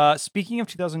 Speaking of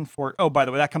 2004, oh, by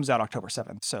the way, that comes out October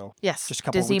 7th, so Yes, just a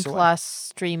couple of Disney weeks away.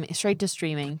 Plus straight to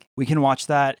streaming We can watch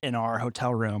that in our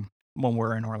hotel room when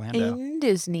we're in Orlando. in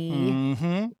Disney.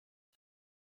 Mm-hmm.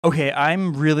 Okay,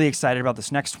 I'm really excited about this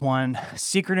next one.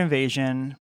 Secret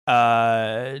Invasion.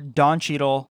 Don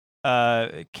Cheadle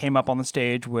came up on the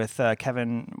stage with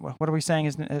Kevin. What are we saying?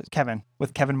 Is Kevin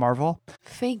with Kevin Marvel?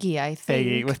 Feige, I think.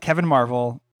 Feige with Kevin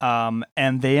Marvel.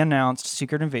 And they announced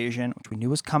Secret Invasion, which we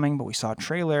knew was coming, but we saw a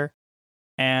trailer,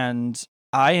 and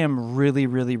I am really,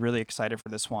 really, really excited for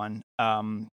this one.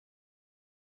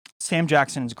 Sam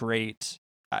Jackson is great.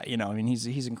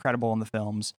 He's incredible in the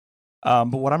films.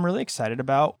 But what I'm really excited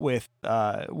about with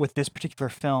this particular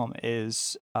film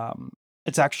is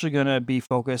it's actually going to be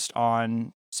focused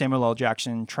on Samuel L.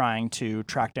 Jackson trying to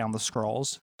track down the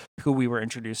Skrulls, who we were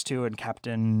introduced to in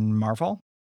Captain Marvel.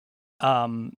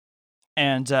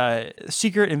 And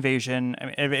Secret Invasion, I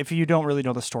mean, if you don't really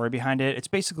know the story behind it, it's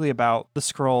basically about the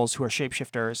Skrulls, who are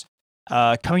shapeshifters,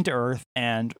 coming to Earth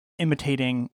and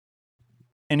imitating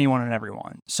anyone and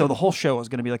everyone. So the whole show is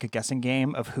going to be like a guessing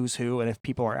game of who's who and if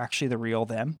people are actually the real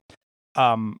them.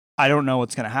 I don't know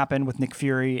what's going to happen with Nick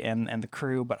Fury and the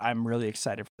crew, but I'm really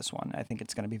excited for this one. I think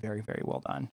it's going to be very, very well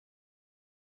done.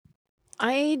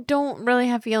 I don't really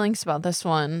have feelings about this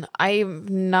one. I've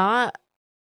not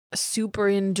super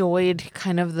enjoyed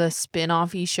kind of the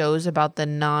spin-offy shows about the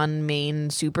non-main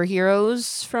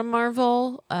superheroes from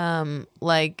Marvel.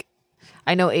 Like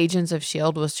I know Agents of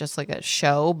S.H.I.E.L.D. was just like a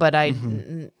show, but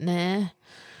nah.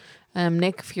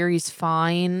 Nick Fury's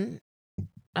fine.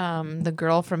 The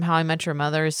girl from How I Met Your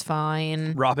Mother is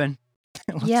fine. Robin.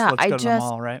 let's Yeah, go to them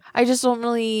all, right? I just don't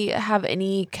really have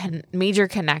any major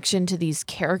connection to these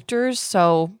characters,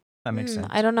 so That makes sense.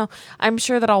 I don't know. I'm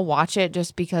sure that I'll watch it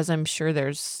just because I'm sure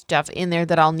there's stuff in there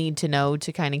that I'll need to know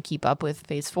to kind of keep up with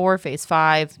Phase 4, Phase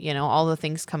 5, all the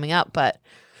things coming up, but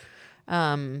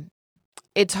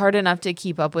it's hard enough to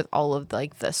keep up with all of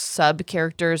like the sub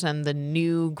characters and the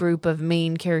new group of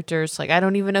main characters. Like I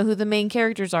don't even know who the main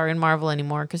characters are in Marvel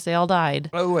anymore because they all died.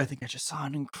 Oh, I think I just saw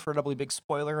an incredibly big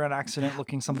spoiler on accident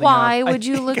looking something Why up. would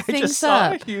you look I things just saw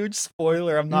up? a huge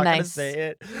spoiler. I'm not going to Nice. say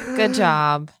it. Good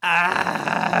job.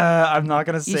 I'm not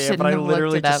going to You say it, shouldn't but I have looked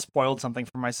literally it just up. spoiled something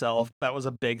for myself. That was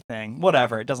a big thing.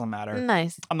 Whatever, it doesn't matter.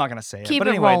 Nice. I'm not going to say it. Keep But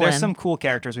it anyway, there's rolling. some cool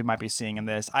characters we might be seeing in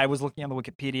this. I was looking on the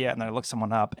Wikipedia and then I looked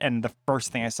someone up, and the first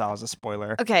thing I saw was a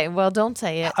spoiler. Okay, well, don't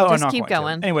say it. Oh, I'm Just not keep going to.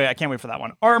 going. Anyway, I can't wait for that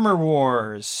one. Armor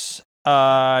Wars.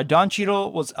 Don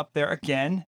Cheadle was up there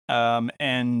again,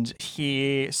 and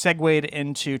he segued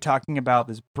into talking about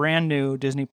this brand new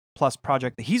Disney Plus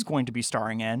project that he's going to be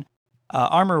starring in,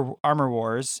 Armor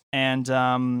Wars. And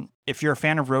if you're a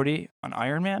fan of Rhodey on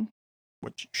Iron Man,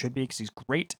 which you should be because he's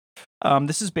great,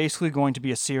 this is basically going to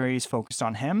be a series focused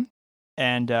on him,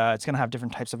 and it's going to have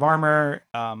different types of armor.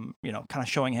 Kind of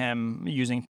showing him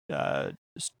using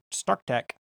Stark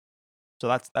Tech. So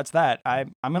that's that.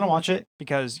 I'm gonna watch it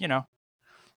because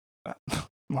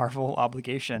Marvel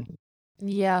obligation.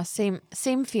 Yeah, same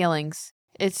feelings.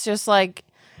 It's just like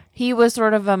he was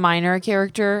sort of a minor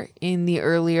character in the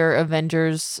earlier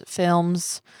Avengers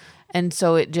films, and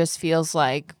so it just feels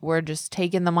like we're just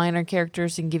taking the minor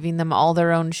characters and giving them all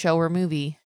their own show or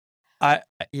movie. I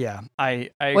Which agree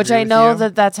I with know you.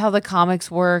 that's how the comics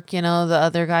work. The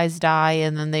other guys die,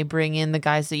 and then they bring in the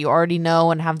guys that you already know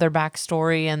and have their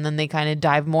backstory, and then they kind of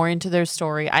dive more into their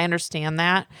story. I understand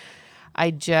that.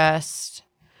 I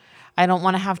don't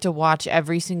want to have to watch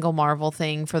every single Marvel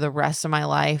thing for the rest of my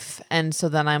life. And so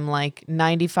then I'm like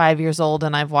 95 years old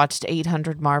and I've watched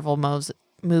 800 Marvel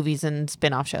movies and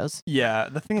spin-off shows. Yeah,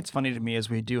 the thing that's funny to me is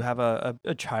we do have a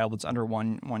child that's under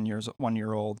 1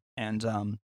 year old,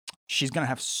 and she's gonna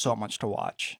have so much to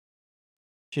watch.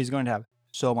 She's going to have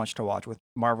so much to watch with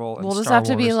Marvel and We'll just Star have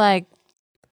to be Wars. like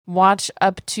watch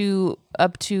up to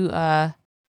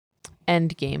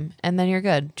Endgame, and then you're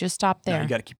good. Just stop No, there. you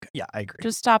gotta keep. Yeah, I agree.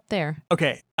 Just stop there.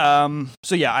 Okay.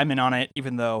 So yeah, I'm in on it,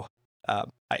 even though,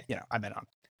 I'm in on it.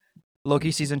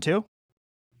 Loki season 2.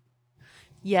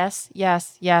 Yes,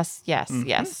 yes, yes, yes, Mhm.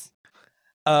 yes.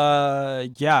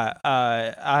 Yeah.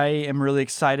 I am really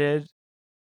excited.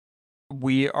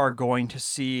 We are going to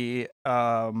see.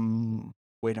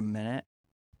 Wait a minute.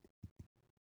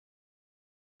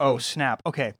 Oh, snap.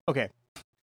 Okay.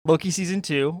 Loki season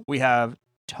 2. We have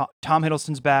Tom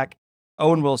Hiddleston's back,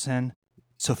 Owen Wilson,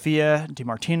 Sophia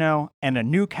DiMartino, and a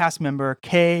new cast member,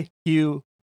 K.Q.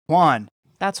 Kwan.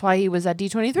 That's why he was at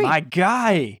D23. My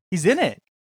guy. He's in it.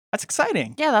 That's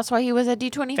exciting. Yeah, that's why he was at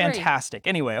D23. Fantastic.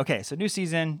 Anyway, okay, so new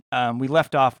season. We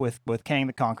left off with Kang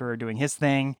the Conqueror doing his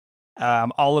thing.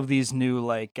 All of these new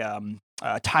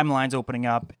timelines opening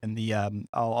up in the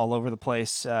all over the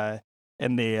place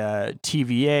in the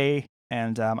TVA,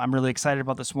 and I'm really excited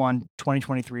about this one.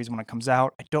 2023 is when it comes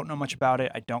out. I don't know much about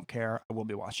it. I don't care. I will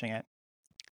be watching it.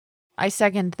 I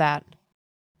second that.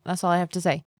 That's all I have to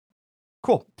say.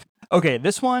 Cool. Okay,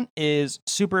 this one is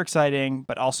super exciting,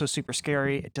 but also super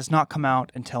scary. It does not come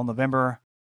out until November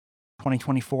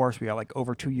 2024, so we got like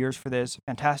over 2 years for this.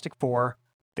 Fantastic Four.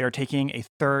 They're taking a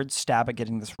third stab at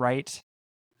getting this right.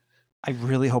 I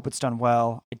really hope it's done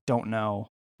well. I don't know.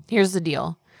 Here's the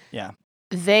deal. Yeah.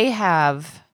 They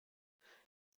have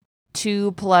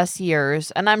 2+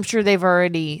 years, and I'm sure they've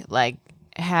already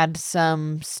had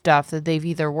some stuff that they've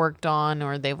either worked on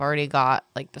or they've already got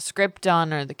like the script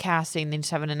done or the casting. They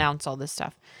just haven't announced all this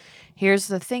stuff. Here's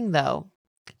the thing though.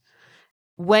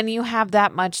 When you have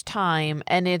that much time,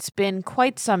 and it's been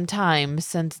quite some time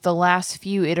since the last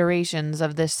few iterations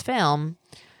of this film,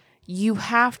 you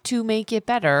have to make it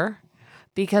better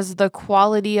because the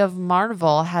quality of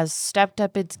Marvel has stepped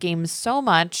up its game so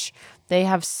much. They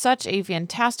have such a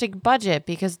fantastic budget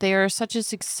because they are such a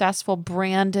successful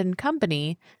brand and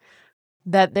company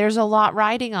that there's a lot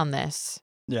riding on this.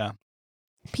 Yeah.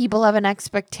 People have an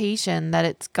expectation that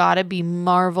it's got to be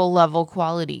Marvel level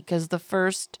quality because the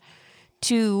first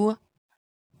 2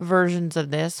 versions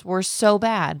of this were so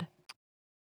bad.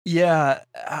 Yeah,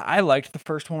 I liked the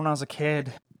first one when I was a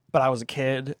kid, but I was a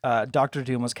kid. Doctor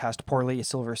Doom was cast poorly.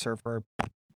 Silver Surfer.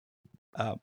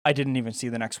 I didn't even see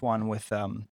the next one with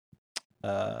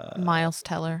Miles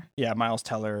Teller. Yeah, Miles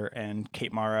Teller and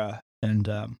Kate Mara and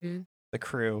the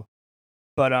crew.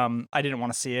 But I didn't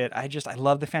want to see it. I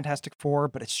love the Fantastic Four,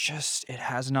 but it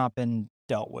has not been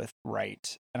dealt with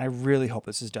right. And I really hope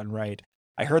this is done right.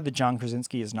 I heard that John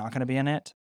Krasinski is not going to be in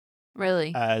it.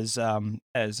 Really? As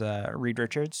Reed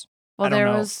Richards. Well,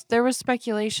 there was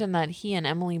speculation that he and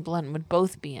Emily Blunt would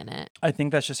both be in it. I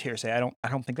think that's just hearsay. I don't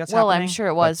think that's well, happening. I'm sure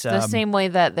it was. The same way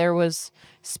that there was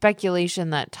speculation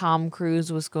that Tom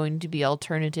Cruise was going to be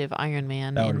alternative Iron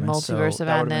Man in Multiverse of Madness.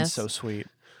 That would have been so sweet.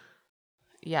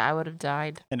 Yeah, I would have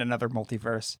died. In another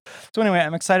multiverse. So anyway,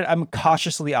 I'm excited. I'm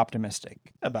cautiously optimistic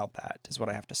about that, is what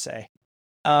I have to say.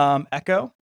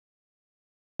 Echo.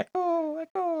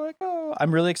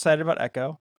 I'm really excited about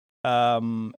Echo.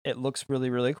 It looks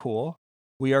really, really cool.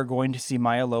 We are going to see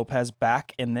Maya Lopez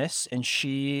back in this, and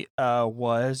she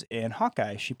was in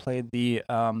Hawkeye. She played the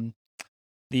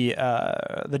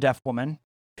deaf woman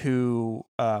who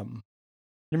you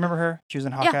remember her? She was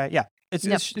in Hawkeye. Yeah. This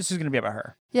is going to be about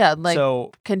her. Yeah,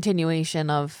 continuation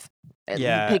of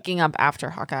picking up after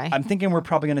Hawkeye. I'm thinking we're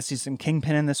probably going to see some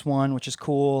Kingpin in this one, which is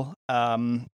cool.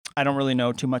 I don't really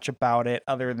know too much about it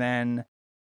other than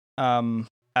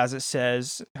as it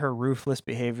says, her ruthless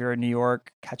behavior in New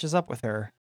York catches up with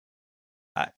her.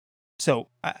 So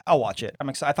I'll watch it. I'm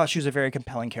excited. I thought she was a very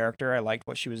compelling character. I liked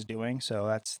what she was doing. So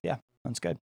that's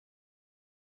good.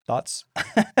 Thoughts?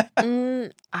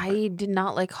 I did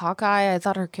not like Hawkeye. I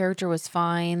thought her character was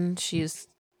fine. She's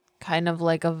kind of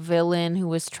like a villain who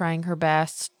was trying her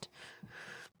best.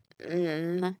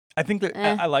 I think that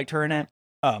I liked her in it.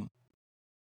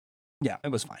 Yeah, it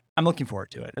was fine. I'm looking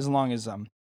forward to it as long as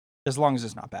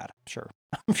it's not bad.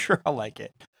 I'm sure I'll like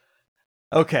it.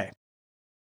 Okay.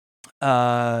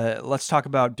 Let's talk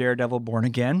about Daredevil Born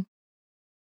Again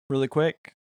really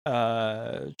quick.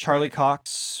 Charlie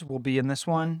Cox will be in this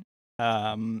one.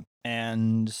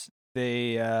 And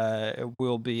they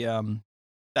will be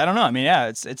I don't know. I mean, yeah,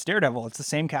 it's Daredevil. It's the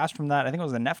same cast from that. I think it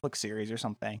was a Netflix series or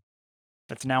something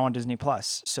that's now on Disney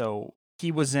Plus. So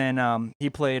he was in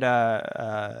he played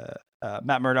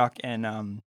Matt Murdock,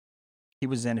 and he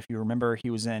was in, if you remember, he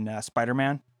was in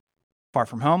Spider-Man Far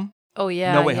From Home. Oh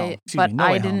yeah, No Way Home. But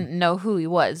I didn't know who he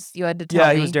was. You had to tell me.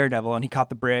 Yeah, he was Daredevil, and he caught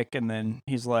the brick, and then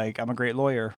he's like, "I'm a great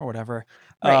lawyer," or whatever.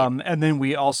 Right. And then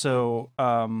we also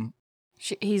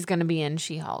he's gonna be in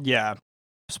She-Hulk. Yeah,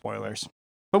 spoilers.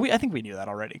 But I think we knew that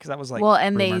already because that was like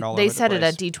and they said it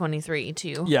at D23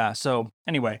 too. Yeah. So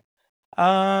anyway,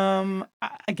 I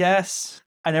guess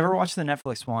I never watched the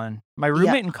Netflix one. My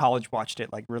roommate in college watched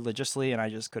it like religiously, and I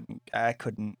just couldn't.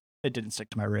 It didn't stick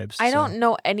to my ribs. I don't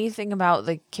know anything about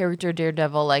the character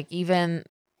Daredevil. Like, even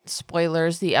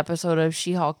spoilers, the episode of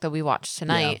She-Hulk that we watched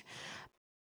tonight.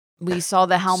 We saw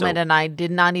the helmet, and I did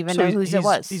not even know whose it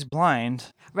was. He's blind,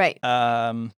 right?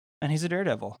 and he's a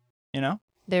daredevil. You know,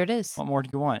 There it is. what more do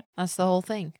you want? That's the whole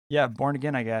thing. Yeah, born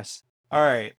again, I guess. All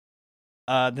right.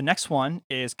 The next one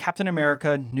is Captain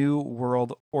America: New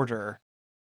World Order.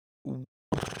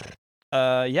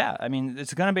 Yeah, I mean,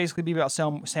 it's gonna basically be about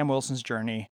Sam Wilson's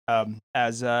journey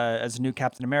as a new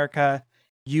Captain America.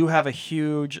 You have a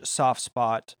huge soft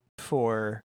spot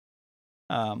for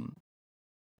um,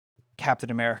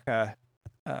 Captain America,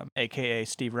 aka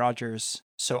Steve Rogers.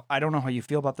 So I don't know how you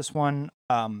feel about this one.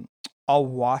 I'll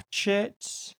watch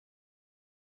it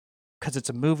because it's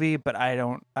a movie, but I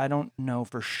don't know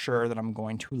for sure that I'm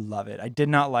going to love it. I did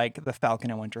not like the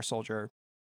Falcon and Winter Soldier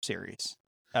series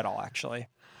at all, actually.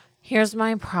 Here's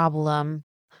my problem.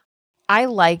 I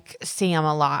like Sam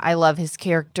a lot. I love his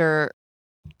character.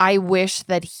 I wish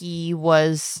that he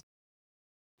was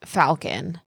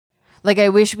Falcon. Like, I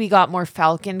wish we got more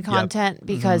Falcon content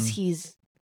because he's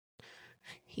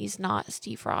not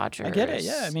Steve Rogers. I get it.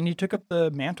 Yeah, I mean, he took up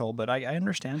the mantle, but I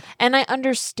understand. And I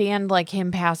understand like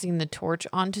him passing the torch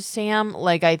on to Sam.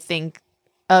 Like, I think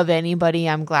of anybody,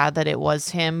 I'm glad that it was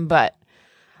him, but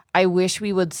I wish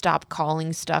we would stop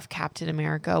calling stuff Captain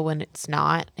America when it's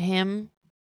not him.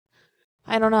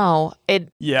 I don't know.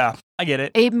 Yeah, I get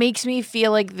it. It makes me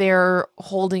feel like they're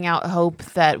holding out hope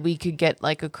that we could get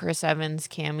like a Chris Evans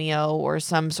cameo or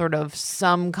some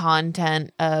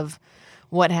content of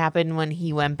what happened when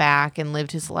he went back and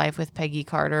lived his life with Peggy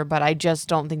Carter, but I just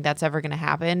don't think that's ever going to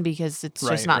happen because it's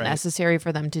just not necessary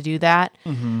for them to do that.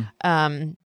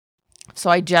 So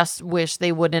I just wish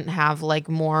they wouldn't have like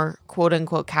more quote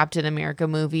unquote Captain America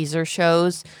movies or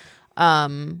shows.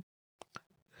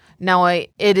 Now, it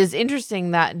is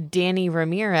interesting that Danny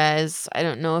Ramirez, I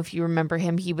don't know if you remember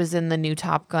him, he was in the new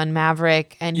Top Gun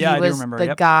Maverick, and he was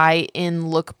the guy in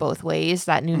Look Both Ways,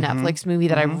 that new Netflix movie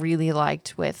that I really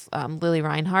liked with Lily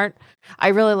Reinhart. I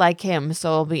really like him, so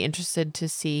I'll be interested to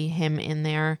see him in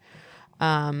there.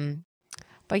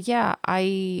 But yeah,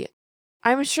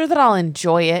 I'm sure that I'll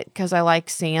enjoy it because I like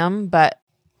Sam, but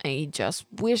I just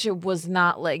wish it was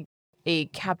not like a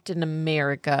Captain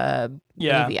America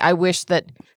movie. I wish that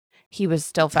he was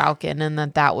still Falcon and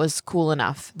that was cool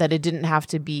enough that it didn't have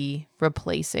to be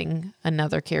replacing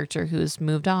another character who's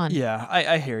moved on. Yeah,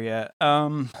 I hear you.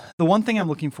 The one thing I'm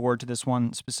looking forward to this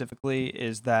one specifically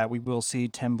is that we will see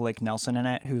Tim Blake Nelson in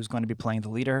it, who's going to be playing the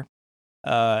leader.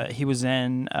 He was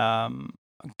in,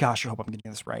 gosh, I hope I'm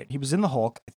getting this right. He was in the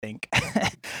Hulk, I think,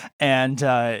 and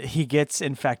he gets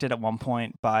infected at one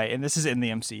point by, and this is in the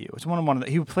MCU. It's one of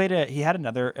the, he had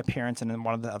another appearance in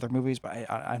one of the other movies, but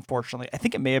I unfortunately, I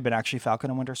think it may have been actually Falcon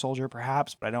and Winter Soldier,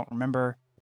 perhaps, but I don't remember.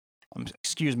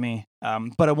 Excuse me.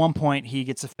 But at one point he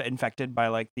gets infected by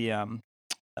like the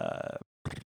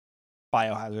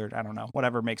biohazard. I don't know,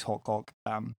 whatever makes Hulk.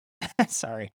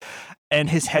 Sorry. And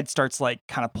his head starts like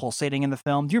kind of pulsating in the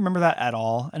film. Do you remember that at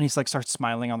all? And he's like starts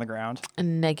smiling on the ground.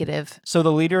 Negative. So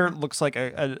the leader looks like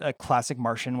a classic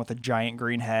Martian with a giant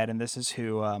green head, and this is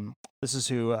who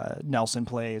Nelson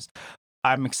plays.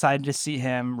 I'm excited to see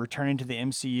him returning to the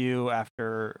MCU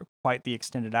after quite the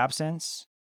extended absence.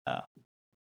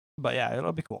 But yeah,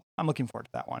 it'll be cool. I'm looking forward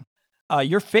to that one.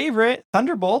 Your favorite,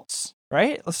 Thunderbolts,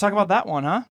 right? Let's talk about that one,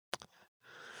 huh?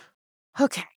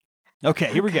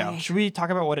 Okay, here we go. Should we talk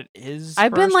about what it is?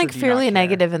 I've been like fairly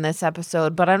negative in this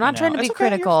episode, but I'm not trying to be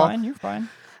critical. You're fine.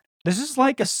 This is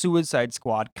like a Suicide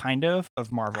Squad kind of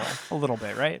Marvel, a little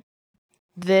bit, right?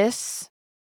 This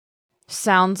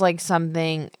sounds like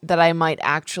something that I might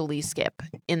actually skip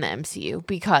in the MCU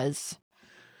because,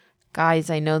 guys,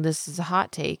 I know this is a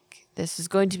hot take. This is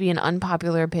going to be an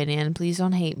unpopular opinion. Please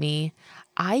don't hate me.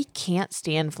 I can't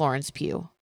stand Florence Pugh.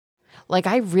 Like,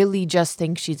 I really just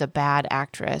think she's a bad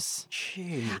actress.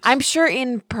 Jeez. I'm sure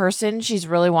in person she's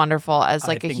really wonderful as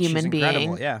like a human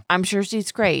being. Yeah. I'm sure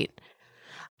she's great.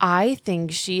 I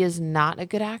think she is not a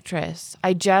good actress.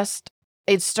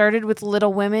 It started with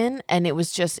Little Women and it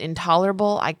was just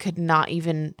intolerable. I could not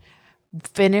even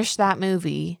finish that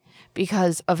movie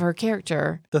because of her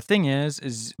character. The thing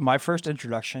is my first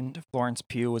introduction to Florence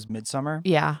Pugh was Midsommar.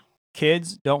 Yeah.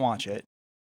 Kids, don't watch it.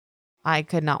 I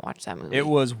could not watch that movie. It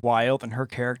was wild, and her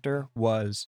character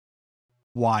was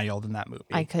wild in that movie.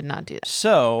 I could not do that.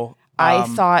 So I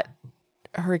thought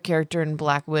her character in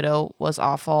Black Widow was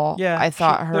awful. Yeah, I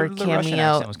thought her the cameo Russian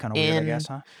accent was kind of weird, I guess,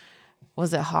 huh?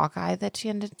 Was it Hawkeye that she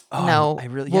ended? Oh, no,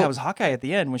 it was Hawkeye at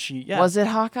the end when she. Yeah. Was it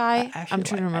Hawkeye? I'm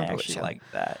trying to remember. I actually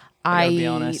liked that. I gotta be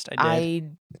honest, I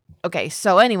did. Okay,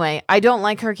 so anyway, I don't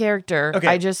like her character. Okay.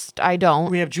 I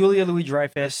don't. We have Julia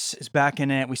Louis-Dreyfus is back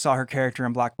in it. We saw her character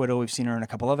in Black Widow. We've seen her in a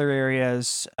couple other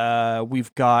areas.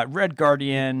 We've got Red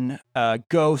Guardian,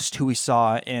 Ghost, who we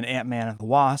saw in Ant-Man and the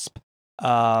Wasp.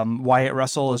 Wyatt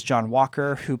Russell is John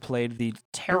Walker, who played the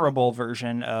terrible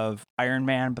version of Iron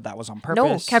Man, but that was on No,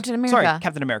 purpose. Captain Sorry, America.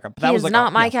 Captain America. But He that was is like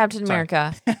not my yes, Captain sorry.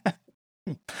 America.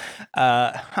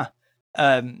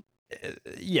 Huh.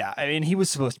 Yeah, I mean, he was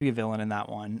supposed to be a villain in that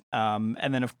one.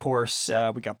 And then of course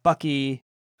we got Bucky,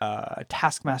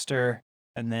 Taskmaster,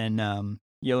 and then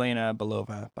Yelena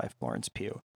Belova by Florence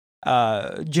Pugh.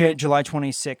 July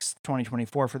 26th,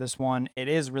 2024 for this one. It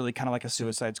is really kind of like a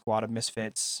Suicide Squad of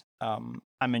misfits. I'm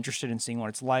interested in seeing what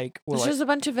it's like. It's just a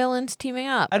bunch of villains teaming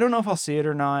up. I don't know if I'll see it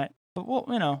or not, but well,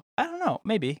 I don't know.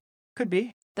 Maybe. Could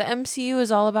be. The MCU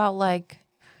is all about like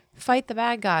fight the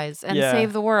bad guys and Yeah.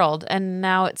 save the world. And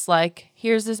now it's like,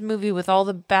 here's this movie with all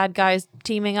the bad guys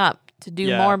teaming up to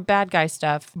do more bad guy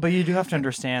stuff. But you do have to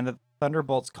understand that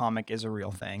Thunderbolts comic is a real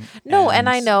thing. No, and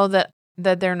I know that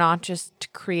they're not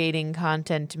just creating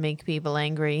content to make people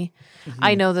angry.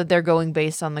 I know that they're going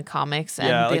based on the comics and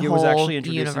the like it whole was actually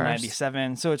introduced universe. in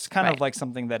 97, so it's kind of like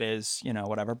something that is,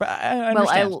 whatever. But I well,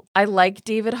 understand. I like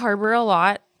David Harbour a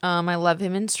lot. I love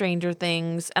him in Stranger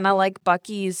Things, and I like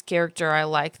Bucky's character. I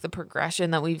like the progression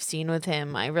that we've seen with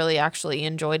him. I really actually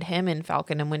enjoyed him in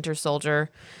Falcon and Winter Soldier.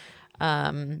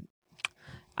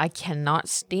 I cannot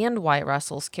stand Wyatt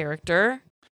Russell's character.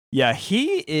 Yeah,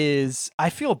 he is. I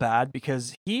feel bad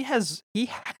because he has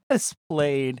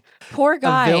played poor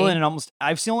guy, a villain in almost.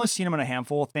 I've only seen him in a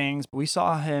handful of things, but we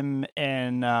saw him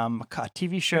in a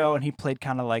TV show, and he played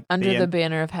kind of like Under the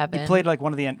Banner of Heaven. He played like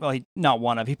one of the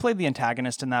he played the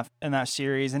antagonist in that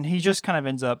series, and he just kind of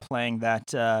ends up playing that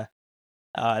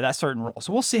certain role.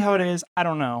 So we'll see how it is. I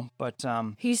don't know, but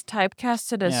he's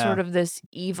typecasted as sort of this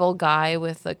evil guy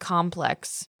with a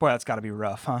complex. Boy, that's got to be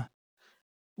rough, huh?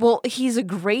 Well, he's a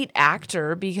great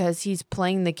actor because he's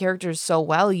playing the characters so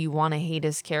well. You want to hate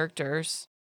his characters.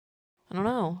 I don't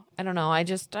know.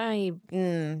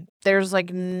 There's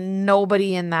like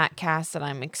nobody in that cast that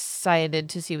I'm excited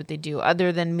to see what they do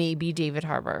other than maybe David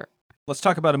Harbour. Let's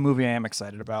talk about a movie I am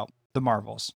excited about, The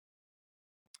Marvels.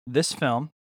 This film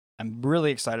I'm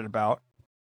really excited about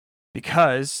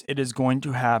because it is going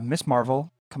to have Miss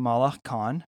Marvel, Kamala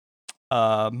Khan,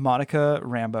 Monica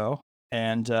Rambeau,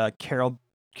 and Carol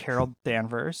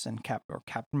Danvers and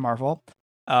Captain Marvel.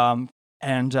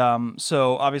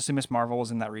 So obviously Miss Marvel was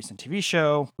in that recent TV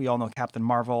show. We all know Captain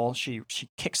Marvel. She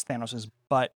kicks Thanos'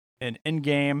 butt in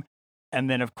Endgame. And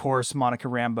then of course Monica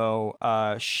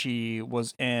Rambeau, she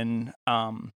was in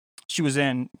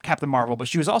Captain Marvel, but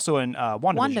she was also in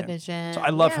WandaVision. So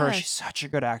I love her. She's such a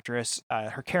good actress.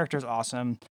 Her character is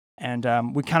awesome.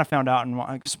 And we kind of found out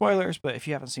in spoilers, but if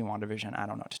you haven't seen WandaVision, I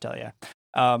don't know what to tell you.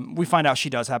 We find out she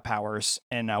does have powers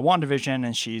in WandaVision,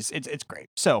 and it's great.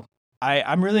 So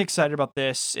I'm really excited about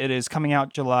this. It is coming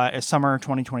out summer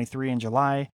 2023 in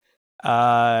July.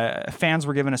 Fans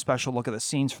were given a special look at the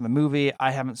scenes from the movie.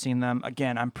 I haven't seen them.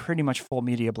 Again, I'm pretty much full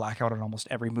media blackout on almost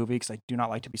every movie because I do not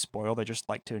like to be spoiled. I just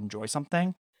like to enjoy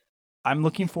something. I'm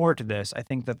looking forward to this. I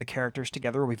think that the characters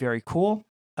together will be very cool.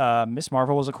 Miss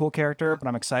Marvel was a cool character, but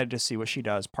I'm excited to see what she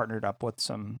does partnered up with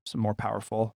some more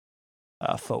powerful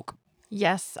folk.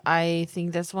 Yes, I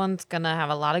think this one's going to have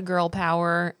a lot of girl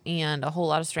power and a whole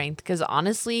lot of strength because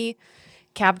honestly,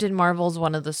 Captain Marvel's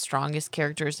one of the strongest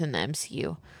characters in the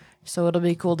MCU. So it'll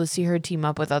be cool to see her team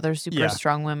up with other super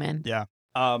strong women. Yeah.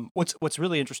 What's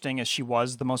really interesting is she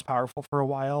was the most powerful for a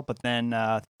while, but then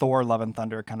Thor: Love and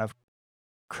Thunder kind of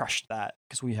crushed that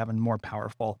because we have a more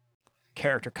powerful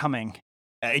character coming.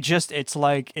 It's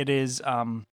like it is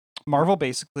Marvel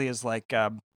basically is like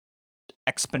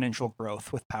exponential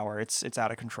growth with power. It's out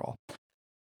of control.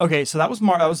 Okay, so that was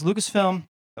Lucasfilm.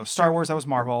 That was Star Wars. That was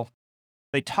Marvel.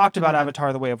 They talked about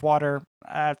Avatar: The Way of Water.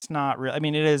 That's not real. I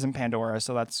mean, it is in Pandora,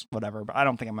 so that's whatever. But I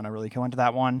don't think I'm gonna really go into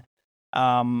that one.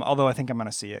 Although I think I'm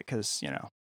gonna see it because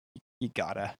you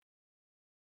gotta.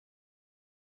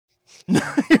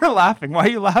 You're laughing. Why are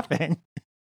you laughing?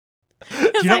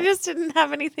 Because I just didn't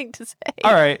have anything to say.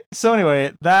 All right. So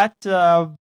anyway, that's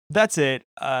it.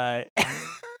 I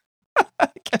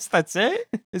guess that's it.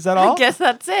 Is that all? I guess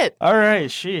that's it. All right.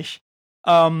 Sheesh.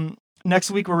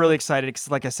 Next week we're really excited because,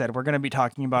 like I said, we're going to be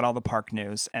talking about all the park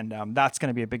news, and that's going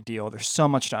to be a big deal. There's so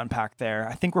much to unpack there.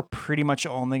 I think we're pretty much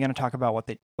only going to talk about what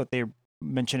they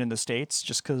mentioned in the States,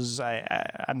 just because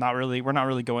we're not really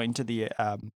going to the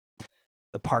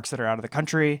parks that are out of the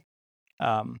country.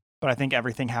 But I think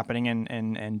everything happening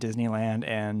in Disneyland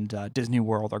and Disney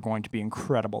World are going to be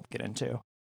incredible to get into.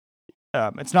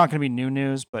 It's not going to be new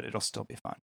news, but it'll still be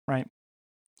fun, right?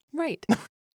 Right.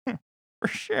 For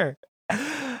sure.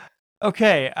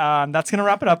 Okay, that's going to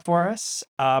wrap it up for us.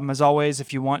 As always,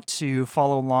 if you want to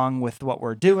follow along with what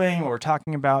we're doing, what we're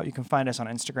talking about, you can find us on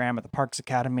Instagram at The Parks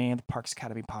Academy,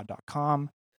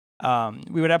 theparksacademypod.com.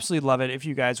 We would absolutely love it if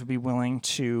you guys would be willing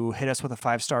to hit us with a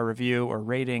 5-star review or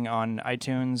rating on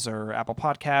iTunes or Apple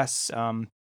Podcasts.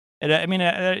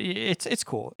 It's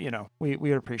cool. We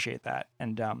would appreciate that,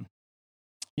 and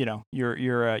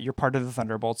you're part of the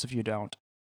Thunderbolts if you don't.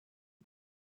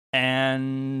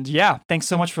 And yeah, thanks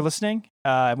so much for listening.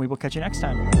 And we will catch you next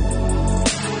time.